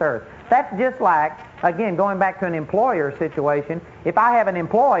over this earth. That's just like, again, going back to an employer situation. If I have an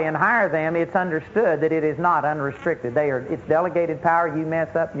employee and hire them, it's understood that it is not unrestricted. It's delegated power. You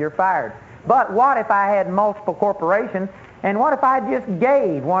mess up, you're fired. But what if I had multiple corporations, and what if I just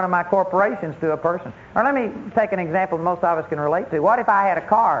gave one of my corporations to a person? Or let me take an example that most of us can relate to. What if I had a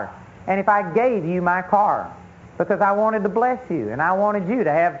car, and if I gave you my car because I wanted to bless you, and I wanted you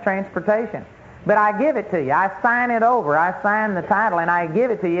to have transportation? But I give it to you. I sign it over. I sign the title, and I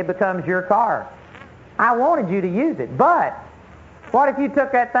give it to you. It becomes your car. I wanted you to use it. But what if you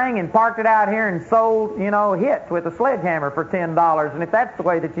took that thing and parked it out here and sold, hits with a sledgehammer for $10, and if that's the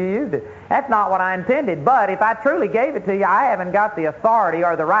way that you used it? That's not what I intended. But if I truly gave it to you, I haven't got the authority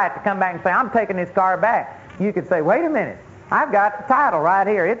or the right to come back and say, I'm taking this car back. You could say, wait a minute. I've got the title right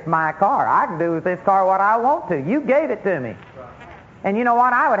here. It's my car. I can do with this car what I want to. You gave it to me. And you know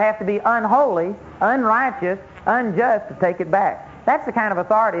what? I would have to be unholy, unrighteous, unjust to take it back. That's the kind of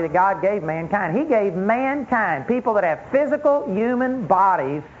authority that God gave mankind. He gave mankind, people that have physical human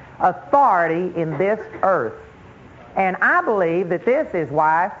bodies, authority in this earth. And I believe that this is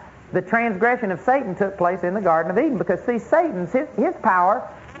why the transgression of Satan took place in the Garden of Eden. Because, see, Satan's, his power,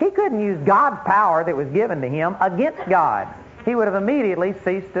 he couldn't use God's power that was given to him against God. He would have immediately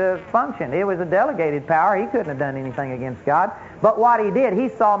ceased to function. It was a delegated power. He couldn't have done anything against God. But what he did, he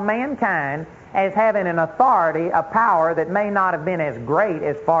saw mankind as having an authority, a power that may not have been as great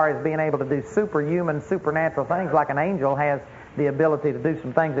as far as being able to do superhuman, supernatural things like an angel has the ability to do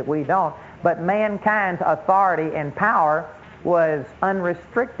some things that we don't. But mankind's authority and power was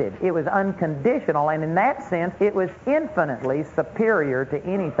unrestricted. It was unconditional, and in that sense, it was infinitely superior to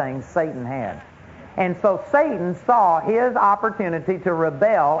anything Satan had. And so Satan saw his opportunity to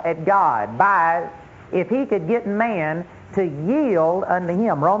rebel at God by, if he could get man to yield unto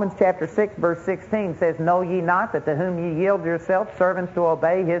him. Romans chapter 6, verse 16 says, Know ye not that to whom ye yield yourselves servants to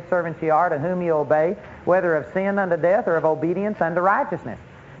obey, his servants ye are, to whom ye obey, whether of sin unto death or of obedience unto righteousness.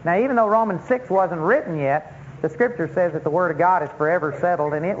 Now, even though Romans 6 wasn't written yet, the Scripture says that the Word of God is forever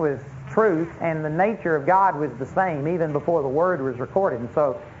settled, and it was truth, and the nature of God was the same even before the Word was recorded. And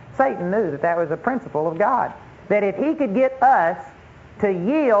so Satan knew that that was a principle of God, that if he could get us to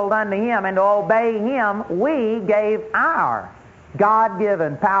yield unto him and to obey him, we gave our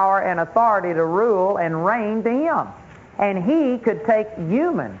God-given power and authority to rule and reign to him. And he could take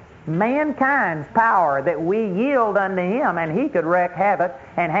mankind's power that we yield unto him, and he could wreak havoc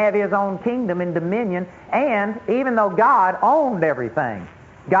and have his own kingdom and dominion. And even though God owned everything,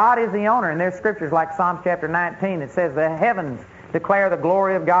 God is the owner. And there's scriptures like Psalms chapter 19 that says the heavens declare the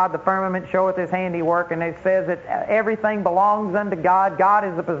glory of God, the firmament showeth his handiwork, and it says that everything belongs unto God. God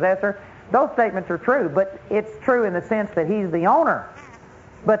is the possessor. Those statements are true, but it's true in the sense that he's the owner.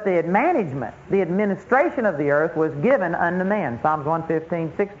 But the management, the administration of the earth was given unto man. Psalms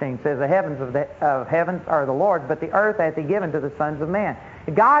 115:16 says the heavens of heavens are the Lord's, but the earth hath he given to the sons of man.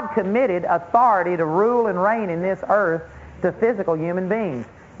 God committed authority to rule and reign in this earth to physical human beings.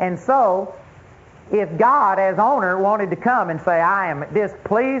 And so, if God, as owner, wanted to come and say, I am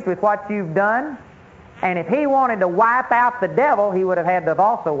displeased with what you've done, and if he wanted to wipe out the devil, he would have had to have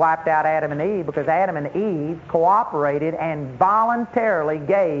also wiped out Adam and Eve, because Adam and Eve cooperated and voluntarily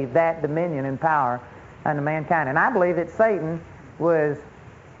gave that dominion and power unto mankind. And I believe that Satan was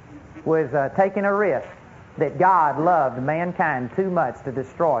taking a risk, that God loved mankind too much to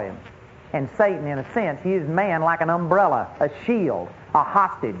destroy him. And Satan, in a sense, used man like an umbrella, a shield, a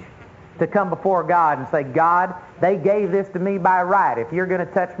hostage, to come before God and say, God, they gave this to me by right. If you're going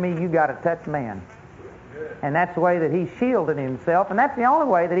to touch me, you got to touch man. And that's the way that he shielded himself, and that's the only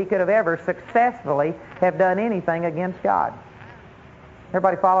way that he could have ever successfully have done anything against God.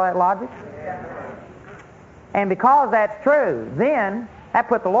 Everybody follow that logic? And because that's true, then that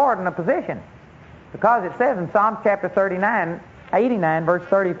put the Lord in a position. Because it says in Psalms chapter 89, verse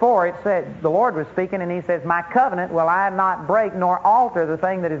 34, it said, the Lord was speaking, and He says, my covenant will I not break, nor alter the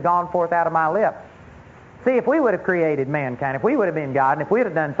thing that has gone forth out of my lips. See, if we would have created mankind, if we would have been God, and if we'd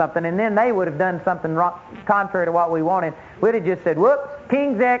have done something, and then they would have done something wrong, contrary to what we wanted, we'd have just said, whoops,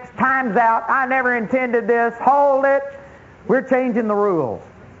 King's X, time's out, I never intended this, hold it, we're changing the rules.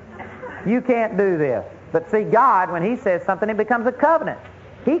 You can't do this. But see, God, when He says something, it becomes a covenant.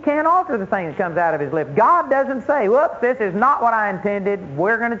 He can't alter the thing that comes out of His lips. God doesn't say, whoops, this is not what I intended,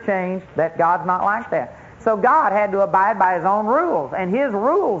 we're going to change. That God's not like that. So God had to abide by His own rules, and His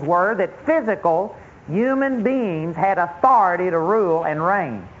rules were that physical human beings had authority to rule and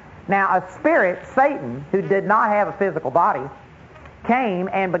reign. Now, a spirit, Satan, who did not have a physical body, came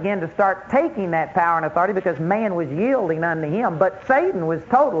and began to start taking that power and authority because man was yielding unto him. But Satan was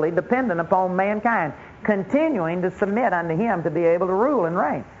totally dependent upon mankind, continuing to submit unto him to be able to rule and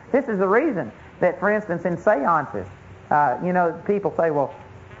reign. This is the reason that, for instance, in seances, people say, well,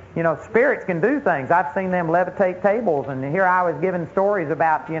 spirits can do things. I've seen them levitate tables, and here I was given stories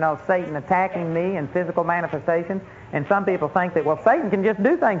about, Satan attacking me in physical manifestations, and some people think that, well, Satan can just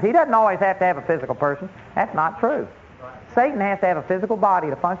do things. He doesn't always have to have a physical person. That's not true. Satan has to have a physical body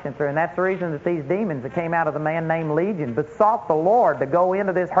to function through, and that's the reason that these demons that came out of the man named Legion besought the Lord to go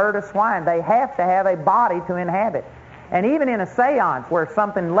into this herd of swine. They have to have a body to inhabit. And even in a seance where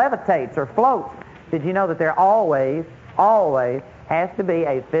something levitates or floats, did you know that there always has to be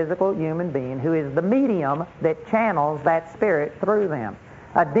a physical human being who is the medium that channels that spirit through them?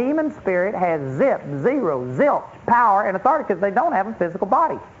 A demon spirit has zilch power and authority because they don't have a physical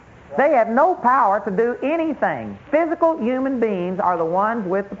body. They have no power to do anything. Physical human beings are the ones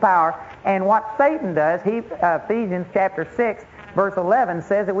with the power. And what Satan does, Ephesians chapter 6, verse 11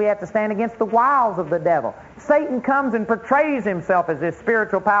 says that we have to stand against the wiles of the devil. Satan comes and portrays himself as this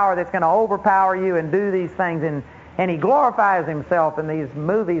spiritual power that's going to overpower you and do these things. And he glorifies himself in these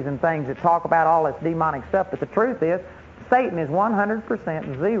movies and things that talk about all this demonic stuff. But the truth is, Satan is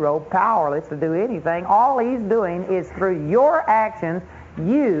 100% powerless to do anything. All he's doing is through your actions,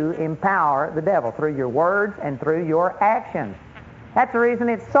 you empower the devil through your words and through your actions. That's the reason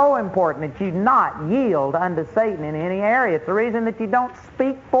it's so important that you not yield unto Satan in any area. It's the reason that you don't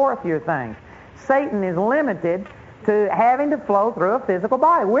speak forth your things. Satan is limited to having to flow through a physical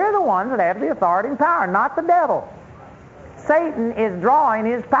body. We're the ones that have the authority and power, not the devil. Satan is drawing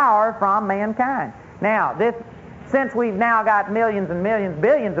his power from mankind. Now, since we've now got millions and millions,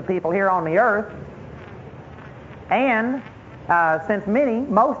 billions of people here on the earth, and since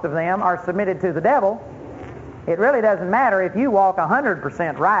most of them are submitted to the devil, it really doesn't matter if you walk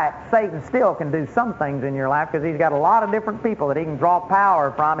 100% right. Satan still can do some things in your life because he's got a lot of different people that he can draw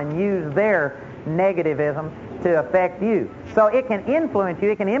power from and use their negativism to affect you. So it can influence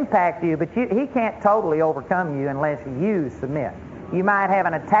you, it can impact you, but he can't totally overcome you unless you submit. You might have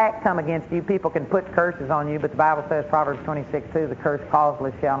an attack come against you. People can put curses on you, but the Bible says, Proverbs 26:2, the curse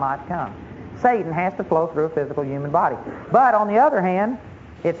causeless shall not come. Satan has to flow through a physical human body. But on the other hand,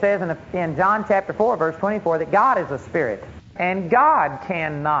 it says in John chapter 4, verse 24, that God is a spirit. And God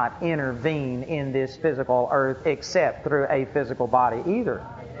cannot intervene in this physical earth except through a physical body either.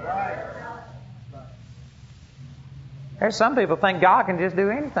 There's some people think God can just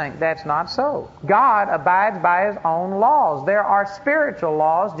do anything. That's not so. God abides by His own laws. There are spiritual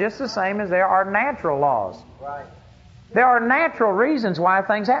laws just the same as there are natural laws. Right. There are natural reasons why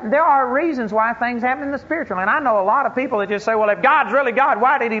things happen. There are reasons why things happen in the spiritual. And I know a lot of people that just say, well, if God's really God,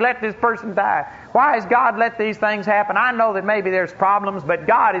 why did He let this person die? Why has God let these things happen? I know that maybe there's problems, but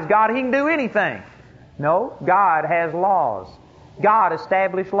God is God. He can do anything. No, God has laws. God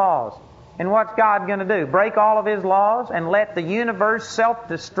established laws. And what's God going to do? Break all of His laws and let the universe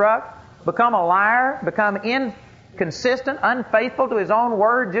self-destruct, become a liar, become inconsistent, unfaithful to His own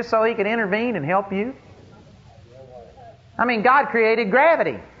word just so He can intervene and help you? I mean, God created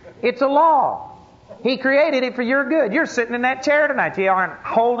gravity. It's a law. He created it for your good. You're sitting in that chair tonight. You aren't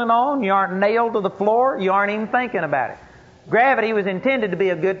holding on. You aren't nailed to the floor. You aren't even thinking about it. Gravity was intended to be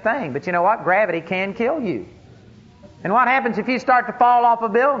a good thing. But you know what? Gravity can kill you. And what happens if you start to fall off a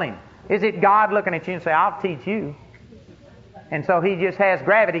building? Is it God looking at you and say, I'll teach you? And so He just has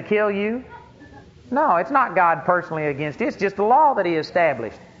gravity kill you? No, it's not God personally against you. It's just a law that He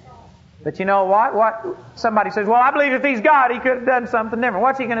established. But you know what? Somebody says, well, I believe if He's God, He could have done something different.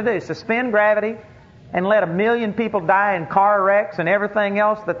 What's He going to do? Suspend gravity and let 1 million people die in car wrecks and everything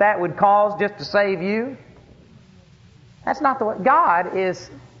else that would cause just to save you? That's not the way.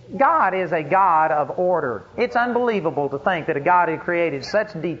 God is a God of order. It's unbelievable to think that a God who created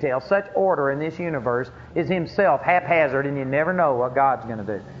such detail, such order in this universe is Himself haphazard, and you never know what God's going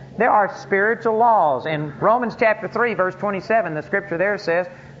to do. There are spiritual laws. In Romans chapter 3, verse 27, the Scripture there says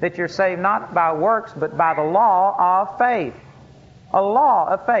that you're saved not by works, but by the law of faith. A law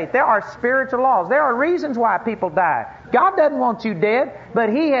of faith. There are spiritual laws. There are reasons why people die. God doesn't want you dead, but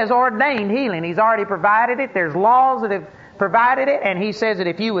He has ordained healing. He's already provided it. There's laws that have provided it, and He says that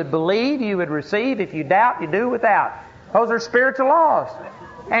if you would believe, you would receive. If you doubt, you do without. Those are spiritual laws.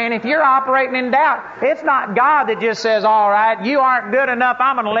 And if you're operating in doubt, it's not God that just says, all right, you aren't good enough,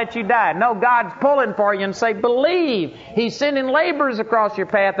 I'm going to let you die. No, God's pulling for you and say, believe. He's sending laborers across your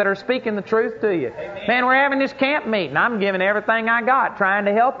path that are speaking the truth to you. Amen. Man, we're having this camp meeting. I'm giving everything I got, trying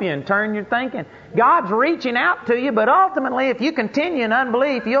to help you and turn your thinking. God's reaching out to you, but ultimately, if you continue in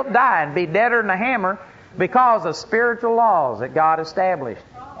unbelief, you'll die and be deader than a hammer because of spiritual laws that God established.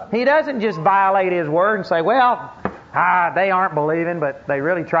 He doesn't just violate His Word and say, well, they aren't believing, but they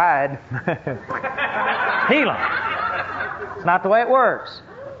really tried. Heal them. It's not the way it works.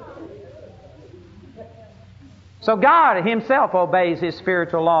 So God Himself obeys His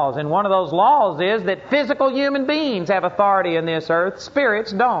spiritual laws. And one of those laws is that physical human beings have authority in this earth.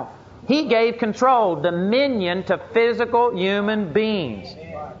 Spirits don't. He gave control, dominion to physical human beings.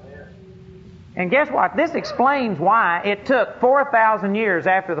 And guess what? This explains why it took 4,000 years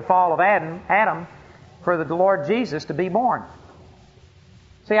after the fall of Adam for the Lord Jesus to be born.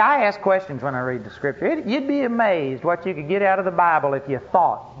 See, I ask questions when I read the Scripture. You'd be amazed what you could get out of the Bible if you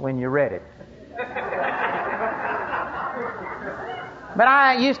thought when you read it. But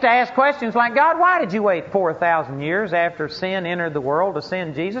I used to ask questions like, God, why did you wait 4,000 years after sin entered the world to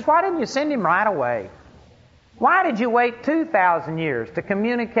send Jesus? Why didn't you send Him right away? Why did you wait 2,000 years to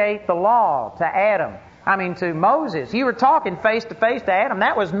communicate the law to Moses? You were talking face to face to Adam.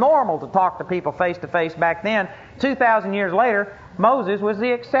 That was normal to talk to people face to face back then. 2,000 years later, Moses was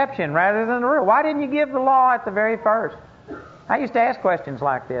the exception rather than the rule. Why didn't you give the law at the very first? I used to ask questions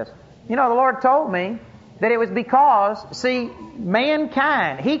like this. The Lord told me that it was because,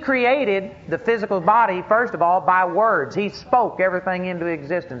 mankind, He created the physical body, first of all, by words. He spoke everything into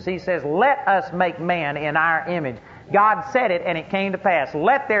existence. He says, let us make man in our image. God said it, and it came to pass.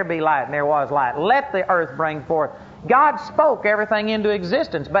 Let there be light, and there was light. Let the earth bring forth. God spoke everything into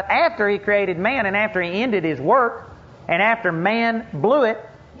existence. But after He created man, and after He ended His work, and after man blew it,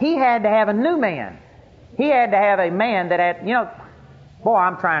 He had to have a new man. He had to have a man that had, boy,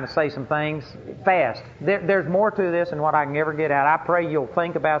 I'm trying to say some things fast. There's more to this than what I can ever get out. I pray you'll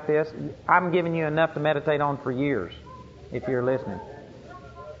think about this. I'm giving you enough to meditate on for years, if you're listening.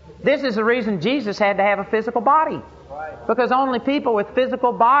 This is the reason Jesus had to have a physical body. Because only people with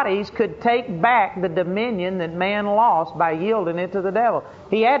physical bodies could take back the dominion that man lost by yielding it to the devil.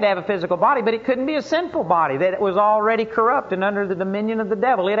 He had to have a physical body, but it couldn't be a sinful body that was already corrupt and under the dominion of the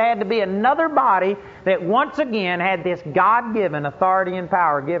devil. It had to be another body that once again had this God-given authority and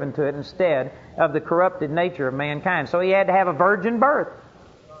power given to it instead of the corrupted nature of mankind. So He had to have a virgin birth.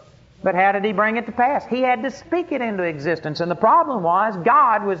 But how did He bring it to pass? He had to speak it into existence. And the problem was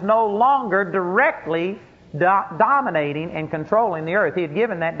God was no longer directly dominating and controlling the earth. He had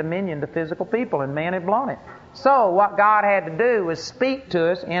given that dominion to physical people, and man had blown it. So what God had to do was speak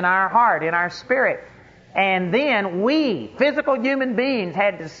to us in our heart, in our spirit. And then we, physical human beings,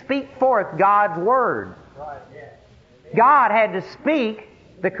 had to speak forth God's Word. God had to speak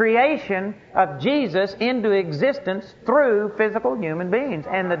the creation of Jesus into existence through physical human beings.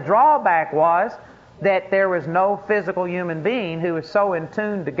 And the drawback was that there was no physical human being who was so in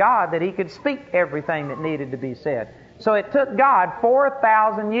tune to God that he could speak everything that needed to be said. So it took God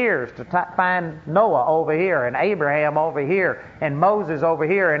 4,000 years to find Noah over here, and Abraham over here, and Moses over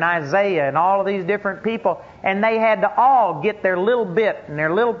here, and Isaiah, and all of these different people. And they had to all get their little bit and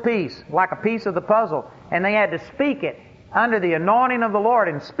their little piece, like a piece of the puzzle. And they had to speak it under the anointing of the Lord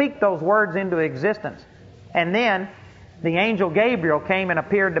and speak those words into existence. And then the angel Gabriel came and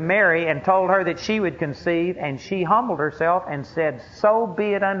appeared to Mary and told her that she would conceive, and she humbled herself and said, "So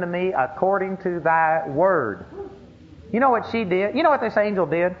be it unto me according to thy word." You know what she did? You know what this angel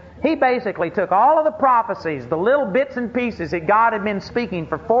did? He basically took all of the prophecies, the little bits and pieces that God had been speaking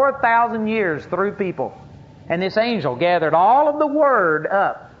for 4,000 years through people. And this angel gathered all of the word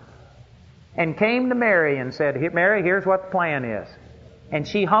up and came to Mary and said, "Mary, here's what the plan is." And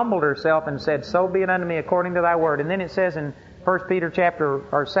she humbled herself and said, "So be it unto me according to thy word." And then it says in 2 Peter chapter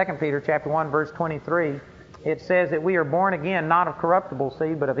 1, verse 23, it says that we are born again, not of corruptible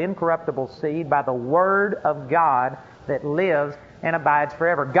seed, but of incorruptible seed, by the word of God that lives and abides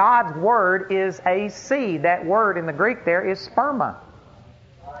forever. God's word is a seed. That word in the Greek there is sperma.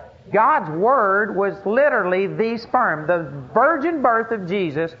 God's word was literally the sperm. The virgin birth of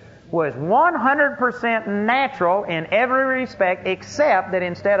Jesus was 100% natural in every respect, except that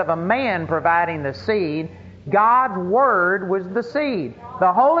instead of a man providing the seed, God's Word was the seed.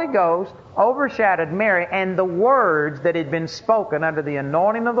 The Holy Ghost overshadowed Mary, and the words that had been spoken under the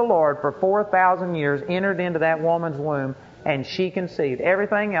anointing of the Lord for 4,000 years entered into that woman's womb, and she conceived.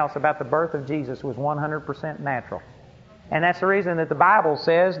 Everything else about the birth of Jesus was 100% natural. And that's the reason that the Bible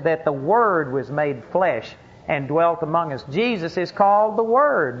says that the Word was made flesh and dwelt among us. Jesus is called the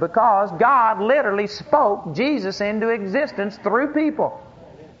Word because God literally spoke Jesus into existence through people.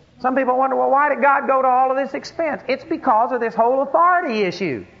 Some people wonder, well, why did God go to all of this expense? It's because of this whole authority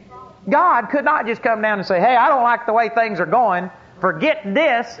issue. God could not just come down and say, hey, I don't like the way things are going. Forget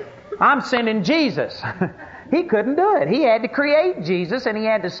this. I'm sending Jesus. He couldn't do it. He had to create Jesus, and He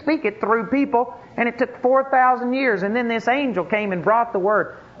had to speak it through people, and it took 4,000 years. And then this angel came and brought the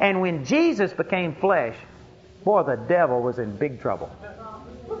Word. And when Jesus became flesh, boy, the devil was in big trouble.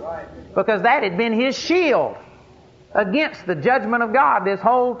 Because that had been his shield against the judgment of God this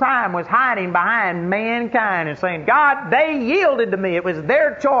whole time, was hiding behind mankind and saying, God, they yielded to me. It was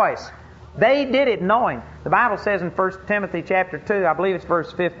their choice. They did it knowing. The Bible says in 1 Timothy chapter 2, I believe it's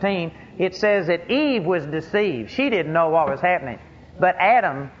verse 15, it says that Eve was deceived. She didn't know what was happening. But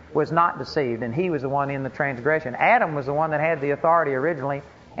Adam was not deceived, and he was the one in the transgression. Adam was the one that had the authority originally,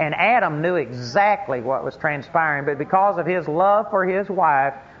 and Adam knew exactly what was transpiring. But because of his love for his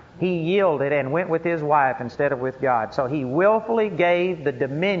wife, he yielded and went with his wife instead of with God. So he willfully gave the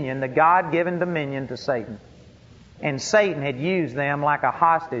dominion, the God-given dominion, to Satan. And Satan had used them like a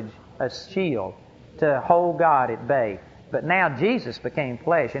hostage, a shield, to hold God at bay. But now Jesus became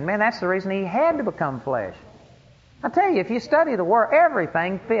flesh. And man, that's the reason He had to become flesh. I tell you, if you study the Word,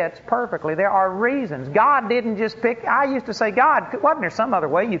 everything fits perfectly. There are reasons. God didn't just pick... I used to say, God, wasn't there some other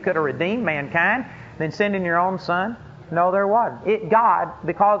way you could have redeemed mankind than sending your own Son? No, there wasn't. God,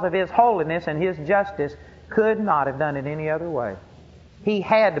 because of His holiness and His justice, could not have done it any other way. He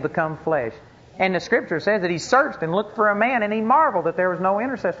had to become flesh. And the Scripture says that He searched and looked for a man, and He marveled that there was no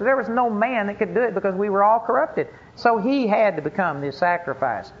intercessor. There was no man that could do it because we were all corrupted. So He had to become the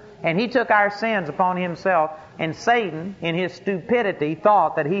sacrifice. And He took our sins upon Himself, and Satan, in his stupidity,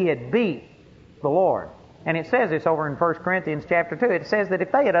 thought that he had beat the Lord. And it says this over in 1 Corinthians chapter 2. It says that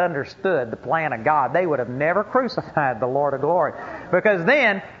if they had understood the plan of God, they would have never crucified the Lord of glory. Because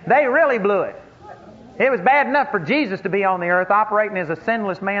then they really blew it. It was bad enough for Jesus to be on the earth operating as a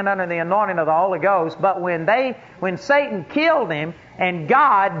sinless man under the anointing of the Holy Ghost. But when Satan killed Him and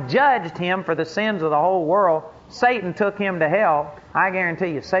God judged Him for the sins of the whole world, Satan took Him to hell. I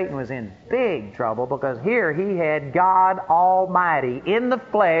guarantee you Satan was in big trouble, because here he had God Almighty in the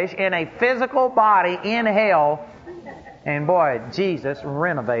flesh, in a physical body in hell. And boy, Jesus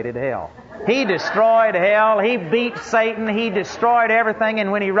renovated hell. He destroyed hell. He beat Satan. He destroyed everything.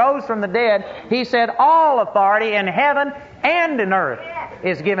 And when He rose from the dead, He said, all authority in heaven and in earth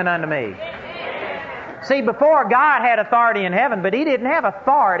is given unto me. See, before God had authority in heaven, but He didn't have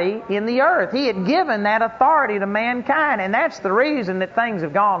authority in the earth. He had given that authority to mankind, and that's the reason that things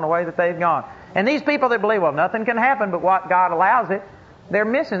have gone the way that they've gone. And these people that believe, well, nothing can happen but what God allows it, they're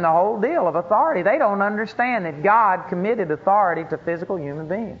missing the whole deal of authority. They don't understand that God committed authority to physical human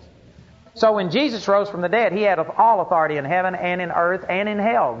beings. So when Jesus rose from the dead, He had all authority in heaven and in earth and in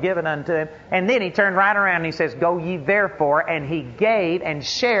hell given unto Him. And then He turned right around and He says, go ye therefore, and He gave and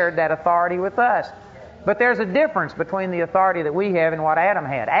shared that authority with us. But there's a difference between the authority that we have and what Adam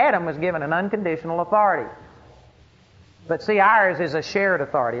had. Adam was given an unconditional authority. But see, ours is a shared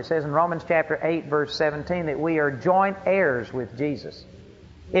authority. It says in Romans chapter 8, verse 17, that we are joint heirs with Jesus.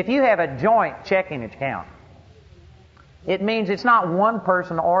 If you have a joint checking account, it means it's not one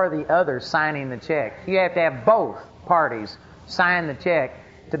person or the other signing the check. You have to have both parties sign the check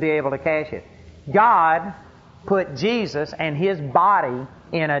to be able to cash it. God put Jesus and His body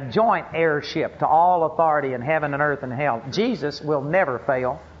in a joint heirship to all authority in heaven and earth and hell. Jesus will never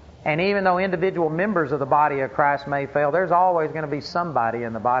fail. And even though individual members of the body of Christ may fail, there's always going to be somebody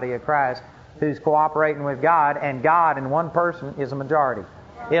in the body of Christ who's cooperating with God, and God in one person is a majority.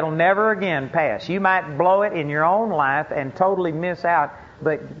 It'll never again pass. You might blow it in your own life and totally miss out,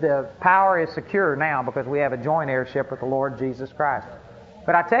 but the power is secure now because we have a joint heirship with the Lord Jesus Christ.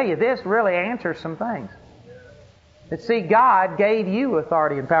 But I tell you, this really answers some things. That see, God gave you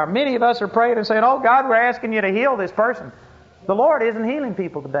authority and power. Many of us are praying and saying, oh God, we're asking you to heal this person. The Lord isn't healing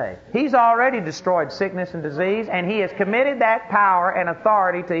people today. He's already destroyed sickness and disease, and He has committed that power and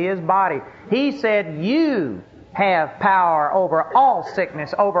authority to His body. He said, you have power over all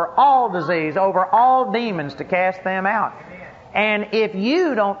sickness, over all disease, over all demons, to cast them out. And if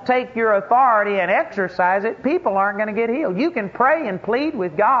you don't take your authority and exercise it, people aren't going to get healed. You can pray and plead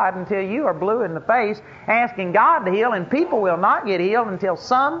with God until you are blue in the face, asking God to heal, and people will not get healed until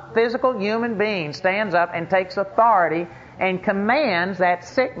some physical human being stands up and takes authority and commands that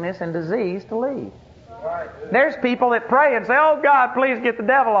sickness and disease to leave. There's people that pray and say, "Oh God, please get the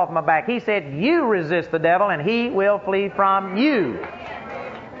devil off my back." He said, "You resist the devil and he will flee from you."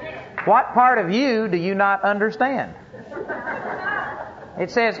 What part of you do you not understand? It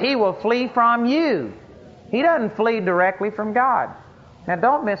says he will flee from you. He doesn't flee directly from God. Now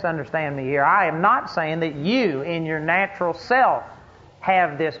don't misunderstand me here. I am not saying that you in your natural self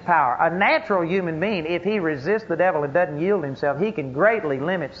have this power. A natural human being, if he resists the devil and doesn't yield himself, he can greatly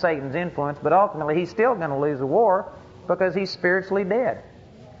limit Satan's influence, but ultimately he's still going to lose the war because he's spiritually dead.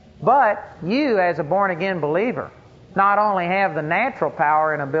 But you, as a born-again believer, not only have the natural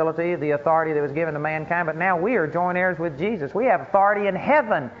power and ability, the authority that was given to mankind, but now we are joint heirs with Jesus. We have authority in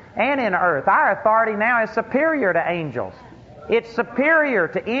heaven and in earth. Our authority now is superior to angels. It's superior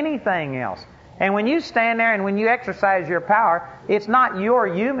to anything else. And when you stand there and when you exercise your power, it's not your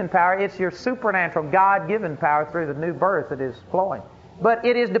human power, it's your supernatural, God-given power through the new birth that is flowing. But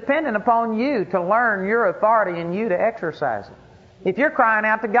it is dependent upon you to learn your authority and you to exercise it. If you're crying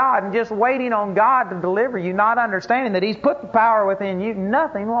out to God and just waiting on God to deliver you, not understanding that He's put the power within you,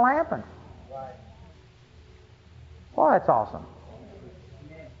 nothing will happen. Well, that's awesome.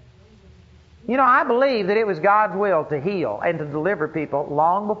 You know, I believe that it was God's will to heal and to deliver people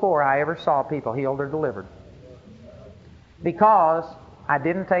long before I ever saw people healed or delivered. Because I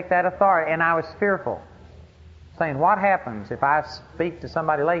didn't take that authority, and I was fearful. Saying, what happens if I speak to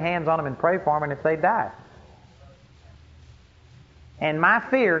somebody, lay hands on them and pray for them, and if they die? And my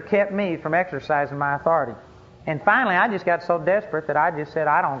fear kept me from exercising my authority. And finally, I just got so desperate that I just said,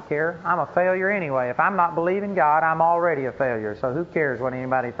 I don't care. I'm a failure anyway. If I'm not believing God, I'm already a failure. So who cares what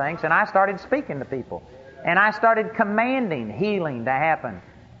anybody thinks? And I started speaking to people. And I started commanding healing to happen.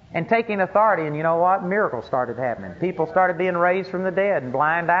 And taking authority. And you know what? Miracles started happening. People started being raised from the dead. And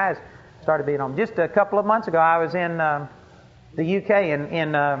blind eyes started being opened. Just a couple of months ago, I was in the UK,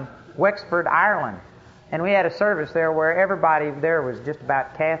 in Wexford, Ireland. And we had a service there where everybody there was just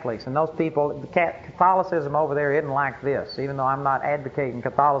about Catholics. And those people, Catholicism over there isn't like this. Even though I'm not advocating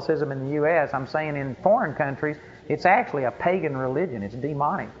Catholicism in the U.S., I'm saying in foreign countries, it's actually a pagan religion. It's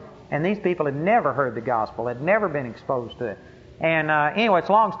demonic. And these people had never heard the gospel, had never been exposed to it. And anyway, it's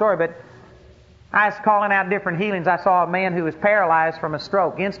a long story, but I was calling out different healings. I saw a man who was paralyzed from a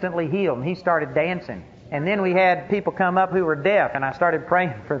stroke, instantly healed, and he started dancing. And then we had people come up who were deaf, and I started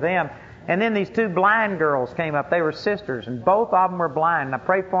praying for them. And then these two blind girls came up. They were sisters, and both of them were blind. And I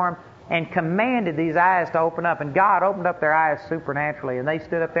prayed for them and commanded these eyes to open up. And God opened up their eyes supernaturally. And they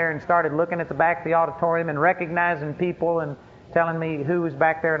stood up there and started looking at the back of the auditorium and recognizing people and telling me who was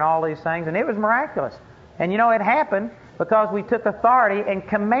back there and all these things. And it was miraculous. And you know, it happened because we took authority and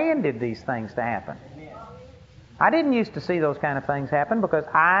commanded these things to happen. I didn't used to see those kind of things happen because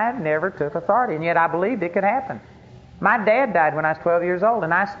I never took authority. And yet I believed it could happen. My dad died when I was 12 years old,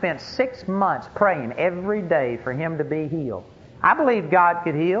 and I spent 6 months praying every day for him to be healed. I believed God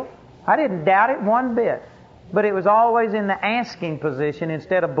could heal. I didn't doubt it one bit. But it was always in the asking position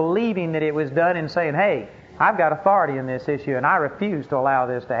instead of believing that it was done and saying, hey, I've got authority in this issue, and I refuse to allow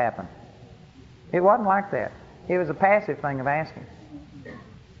this to happen. It wasn't like that. It was a passive thing of asking.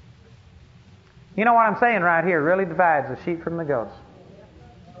 You know what I'm saying right here really divides the sheep from the goats.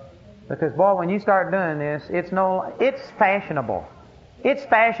 Because, boy, when you start doing this, it's fashionable. It's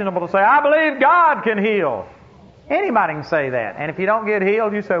fashionable to say, I believe God can heal. Anybody can say that. And if you don't get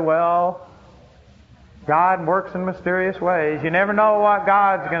healed, you say, well, God works in mysterious ways. You never know what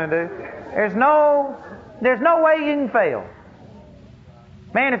God's going to do. There's no way you can fail.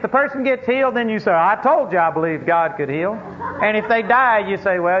 Man, if the person gets healed, then you say, I told you I believe God could heal. And if they die, you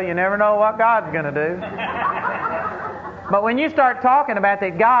say, well, you never know what God's going to do. But when you start talking about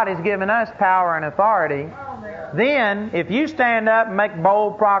that God has given us power and authority, then if you stand up and make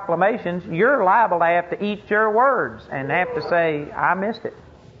bold proclamations, you're liable to have to eat your words and have to say, I missed it,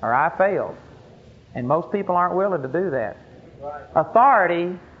 or I failed. And most people aren't willing to do that.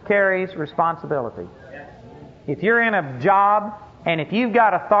 Authority carries responsibility. If you're in a job, and if you've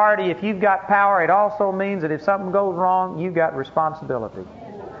got authority, if you've got power, it also means that if something goes wrong, you've got responsibility.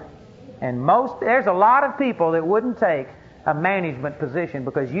 And there's a lot of people that wouldn't take a management position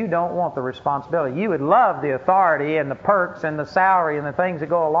because you don't want the responsibility. You would love the authority and the perks and the salary and the things that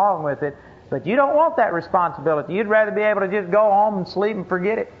go along with it, but you don't want that responsibility. You'd rather be able to just go home and sleep and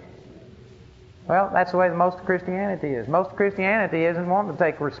forget it. Well, that's the way most of Christianity is. Most of Christianity isn't wanting to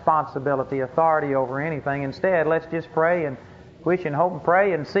take responsibility, authority over anything. Instead, let's just pray and wish and hope and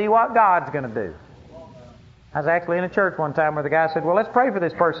pray and see what God's going to do. I was actually in a church one time where the guy said, well, let's pray for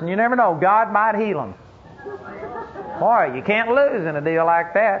this person. You never know. God might heal him. Boy, you can't lose in a deal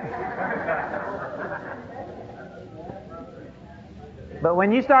like that. But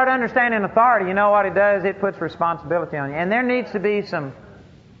when you start understanding authority, you know what it does? It puts responsibility on you. And there needs to be some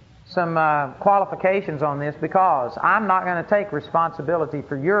qualifications on this, because I'm not going to take responsibility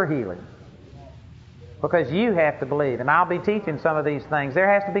for your healing, because you have to believe. And I'll be teaching some of these things.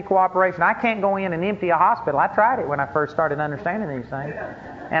 There has to be cooperation. I can't go in and empty a hospital. I tried it when I first started understanding these things.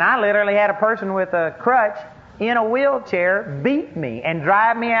 And I literally had a person with a crutch in a wheelchair beat me and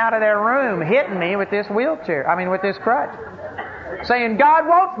drive me out of their room, hitting me with this with this crutch, saying, God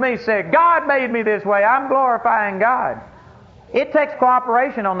wants me sick. God made me this way. I'm glorifying God. It takes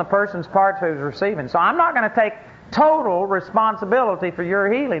cooperation on the person's part who's receiving. So I'm not going to take total responsibility for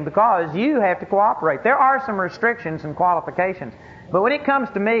your healing, because you have to cooperate. There are some restrictions and qualifications. But when it comes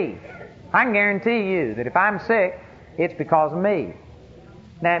to me, I can guarantee you that if I'm sick, it's because of me.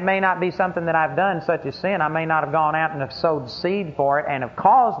 Now, it may not be something that I've done, such as sin. I may not have gone out and have sowed seed for it and have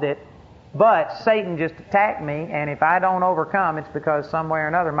caused it, but Satan just attacked me, and if I don't overcome, it's because some way or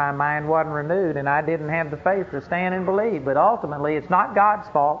another my mind wasn't renewed and I didn't have the faith to stand and believe. But ultimately, it's not God's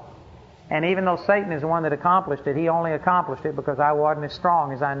fault. And even though Satan is the one that accomplished it, he only accomplished it because I wasn't as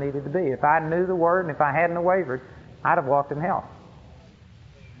strong as I needed to be. If I knew the Word and if I hadn't wavered, I'd have walked in health.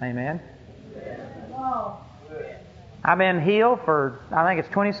 Amen? I've been healed for, I think it's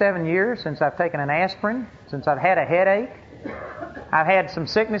 27 years since I've taken an aspirin, since I've had a headache. I've had some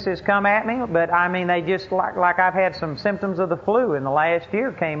sicknesses come at me, but they just like I've had some symptoms of the flu in the last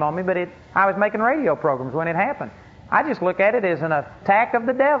year came on me, but I was making radio programs when it happened. I just look at it as an attack of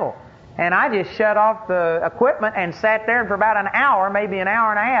the devil. And I just shut off the equipment and sat there, and for about an hour, maybe an hour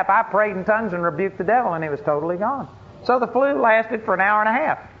and a half, I prayed in tongues and rebuked the devil, and it was totally gone. So the flu lasted for an hour and a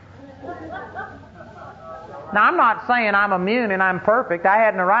half. Now, I'm not saying I'm immune and I'm perfect. I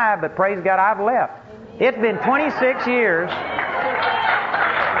hadn't arrived, but praise God, I've left. It's been 26 years.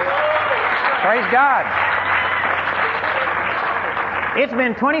 Praise God. It's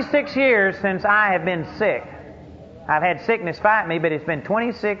been 26 years since I have been sick. I've had sickness fight me, but it's been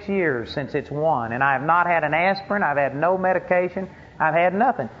 26 years since it's won. And I have not had an aspirin. I've had no medication. I've had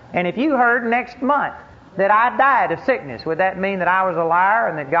nothing. And if you heard next month that I died of sickness, would that mean that I was a liar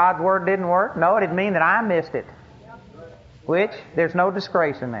and that God's Word didn't work? No, it'd mean that I missed it. Which, there's no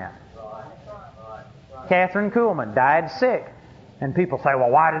disgrace in that. Catherine Kuhlman died sick. And people say, well,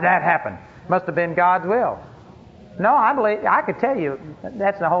 why did that happen? Must have been God's will. No, I could tell you.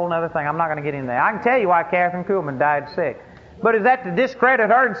 That's a whole other thing. I'm not going to get into that. I can tell you why Catherine Kuhlman died sick. But is that to discredit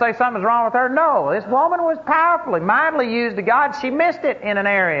her and say something's wrong with her? No. This woman was powerfully, mightily used to God. She missed it in an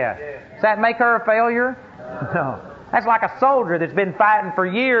area. Does that make her a failure? No. That's like a soldier that's been fighting for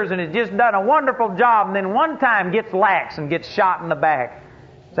years and has just done a wonderful job, and then one time gets lax and gets shot in the back.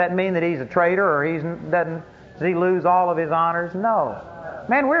 Does that mean that he's a traitor, or does he lose all of his honors? No.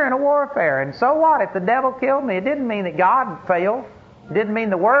 Man, we're in a warfare, and so what? If the devil killed me, it didn't mean that God failed. It didn't mean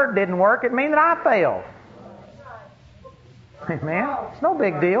the Word didn't work. It meant that I failed. Amen? It's no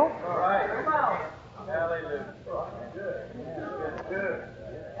big deal.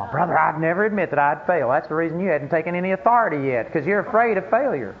 Well, brother, I'd never admit that I'd fail. That's the reason you hadn't taken any authority yet, because you're afraid of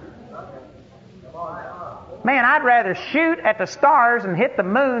failure. Man, I'd rather shoot at the stars and hit the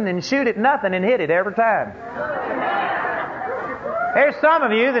moon than shoot at nothing and hit it every time. There's some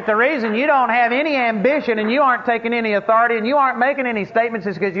of you that the reason you don't have any ambition and you aren't taking any authority and you aren't making any statements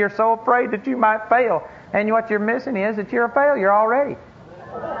is because you're so afraid that you might fail. And what you're missing is that you're a failure already.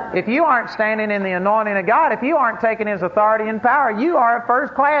 If you aren't standing in the anointing of God, if you aren't taking His authority and power, you are a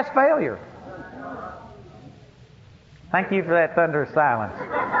first-class failure. Thank you for that thunderous silence.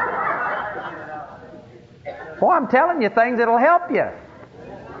 Boy, I'm telling you things that'll help you.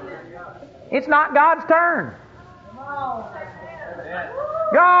 It's not God's turn.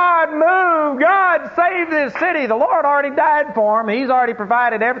 God move. God save this city. The Lord already died for him. He's already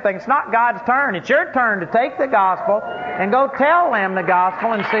provided everything. It's not God's turn. It's your turn to take the gospel and go tell them the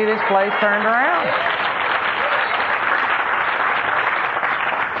gospel and see this place turned around.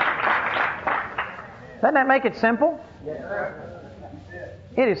 Doesn't that make it simple?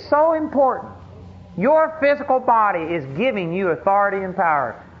 It is so important. Your physical body is giving you authority and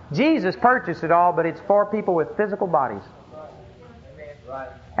power. Jesus purchased it all, but it's for people with physical bodies.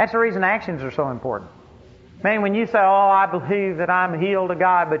 That's the reason actions are so important. Man, when you say, oh, I believe that I'm healed of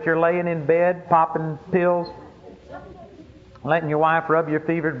God, but you're laying in bed, popping pills, letting your wife rub your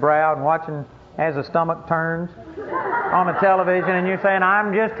fevered brow and watching as the stomach turns on the television, and you're saying,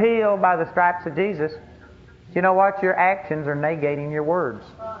 I'm just healed by the stripes of Jesus. You know what? Your actions are negating your words.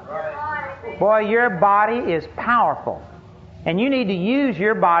 Boy, your body is powerful. And you need to use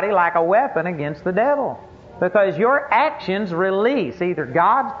your body like a weapon against the devil. Because your actions release either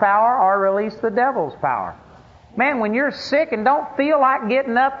God's power or release the devil's power. Man, when you're sick and don't feel like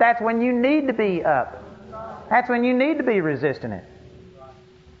getting up, that's when you need to be up. That's when you need to be resisting it.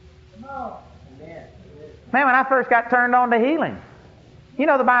 Man, when I first got turned on to healing, you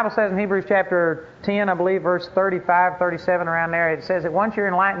know the Bible says in Hebrews chapter 10, I believe, verse 35, 37, around there, it says that once you're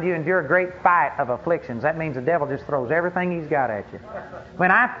enlightened, you endure a great fight of afflictions. That means the devil just throws everything he's got at you. When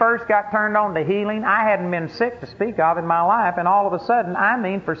I first got turned on to healing, I hadn't been sick to speak of in my life, and all of a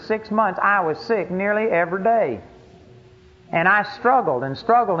sudden, for 6 months, I was sick nearly every day. And I struggled and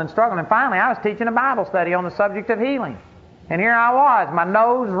struggled and struggled, and finally I was teaching a Bible study on the subject of healing. And here I was, my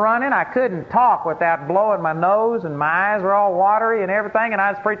nose running. I couldn't talk without blowing my nose, and my eyes were all watery and everything, and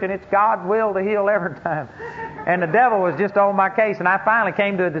I was preaching, it's God's will to heal every time. And the devil was just on my case, and I finally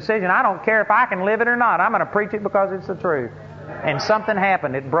came to a decision. I don't care if I can live it or not. I'm going to preach it because it's the truth. And something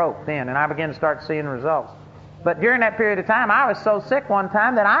happened. It broke then, and I began to start seeing results. But during that period of time, I was so sick one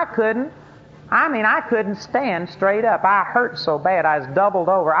time that I couldn't stand straight up. I hurt so bad. I was doubled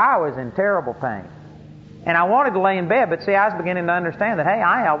over. I was in terrible pain. And I wanted to lay in bed, but see, I was beginning to understand that, hey,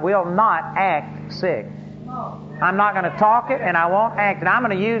 I will not act sick. I'm not going to talk it, and I won't act it. I'm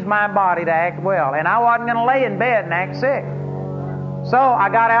going to use my body to act well. And I wasn't going to lay in bed and act sick. So I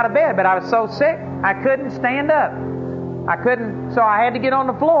got out of bed, but I was so sick, I couldn't stand up. So I had to get on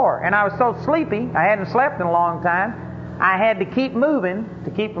the floor. And I was so sleepy, I hadn't slept in a long time, I had to keep moving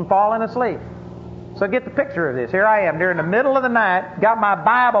to keep from falling asleep. So get the picture of this. Here I am, during the middle of the night, got my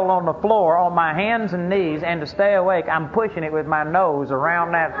Bible on the floor on my hands and knees, and to stay awake, I'm pushing it with my nose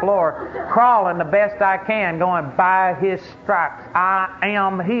around that floor, crawling the best I can, going, by His stripes I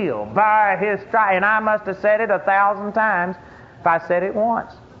am healed. By His stripes. And I must have said it 1,000 times if I said it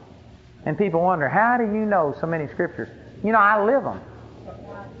once. And people wonder, how do you know so many scriptures? You know, I live them.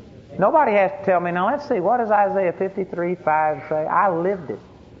 Nobody has to tell me. Now, let's see, what does Isaiah 53:5 say? I lived it.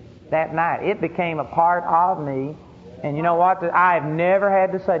 That night. It became a part of me. And you know what? I've never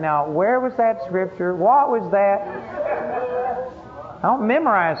had to say, now, where was that scripture? What was that? I don't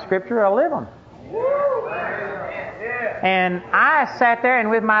memorize scripture, I live them. And I sat there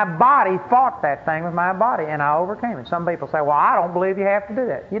and with my body fought that thing with my body, and I overcame it. Some people say, well, I don't believe you have to do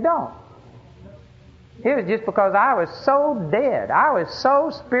that. You don't. It was just because I was so dead. I was so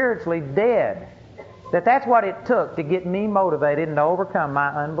spiritually dead. That's what it took to get me motivated and to overcome my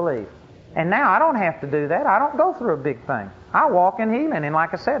unbelief. And now I don't have to do that. I don't go through a big thing. I walk in healing, and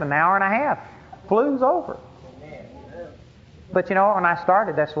like I said, an hour and a half flews over. But you know, when I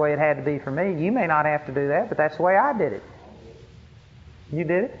started, that's the way it had to be for me. You may not have to do that, but that's the way I did it. You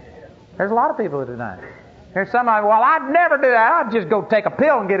did it? There's a lot of people that have done it. There's somebody, well, I'd never do that. I'd just go take a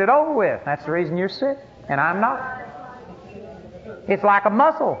pill and get it over with. That's the reason you're sick, and I'm not. It's like a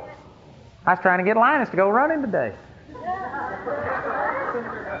muscle. I was trying to get Linus to go running today.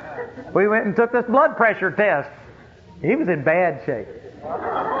 We went and took this blood pressure test. He was in bad shape.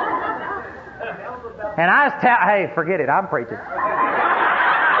 And I was hey, forget it, I'm preaching.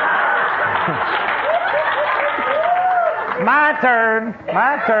 My turn.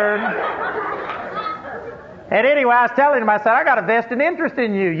 And anyway, I was telling him, I said, I got a vested interest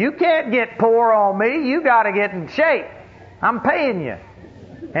in you. You can't get poor on me. You got to get in shape. I'm paying you.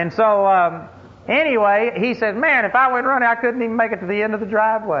 And so, anyway, he says, man, if I went running, I couldn't even make it to the end of the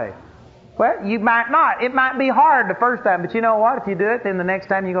driveway. Well, you might not. It might be hard the first time, but you know what? If you do it, then the next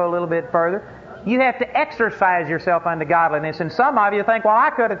time you go a little bit further. You have to exercise yourself unto godliness. And some of you think, well, I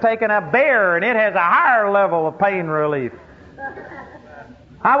could have taken a bear and it has a higher level of pain relief.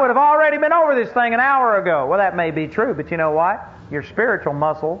 I would have already been over this thing an hour ago. Well, that may be true, but you know what? Your spiritual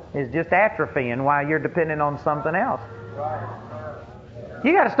muscle is just atrophying while you're depending on something else.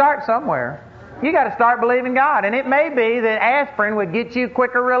 You got to start somewhere. You got to start believing God. And it may be that aspirin would get you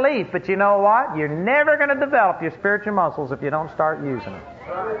quicker relief, but you know what? You're never going to develop your spiritual muscles if you don't start using them.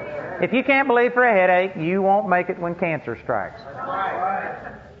 If you can't believe for a headache, you won't make it when cancer strikes.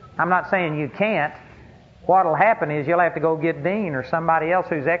 I'm not saying you can't. What'll happen is you'll have to go get Dean or somebody else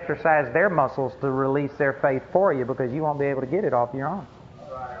who's exercised their muscles to release their faith for you, because you won't be able to get it off your own.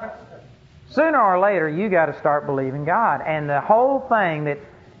 Sooner or later, you got to start believing God. And the whole thing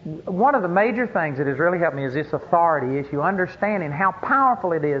one of the major things that has really helped me is this authority issue, understanding how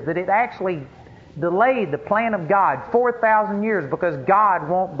powerful it is, that it actually delayed the plan of God 4,000 years because God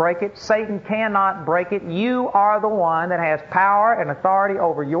won't break it. Satan cannot break it. You are the one that has power and authority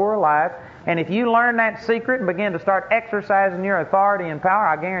over your life. And if you learn that secret and begin to start exercising your authority and power,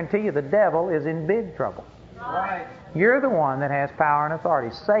 I guarantee you the devil is in big trouble. You're the one that has power and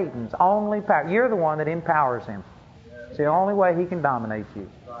authority. Satan's only power. You're the one that empowers him. It's the only way he can dominate you.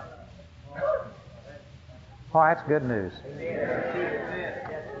 Oh, that's good news.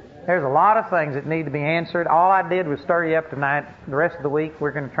 There's a lot of things that need to be answered. All I did was stir you up tonight. The rest of the week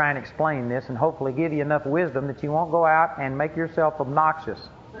we're going to try and explain this and hopefully give you enough wisdom that you won't go out and make yourself obnoxious.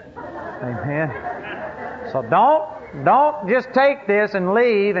 Amen. So don't just take this and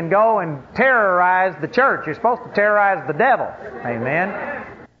leave and go and terrorize the church. You're supposed to terrorize the devil.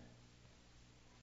 Amen.